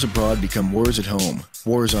that wars abroad become wars at home,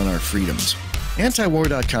 wars on our freedoms.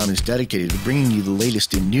 Antiwar.com is dedicated to bringing you the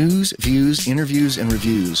latest in news, views, interviews, and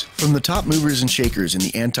reviews from the top movers and shakers in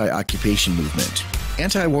the anti-occupation movement.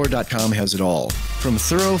 Antiwar.com has it all, from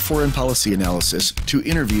thorough foreign policy analysis to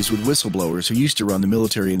interviews with whistleblowers who used to run the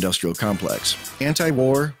military-industrial complex.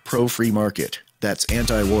 Anti-war, pro-free market. That's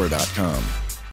antiwar.com.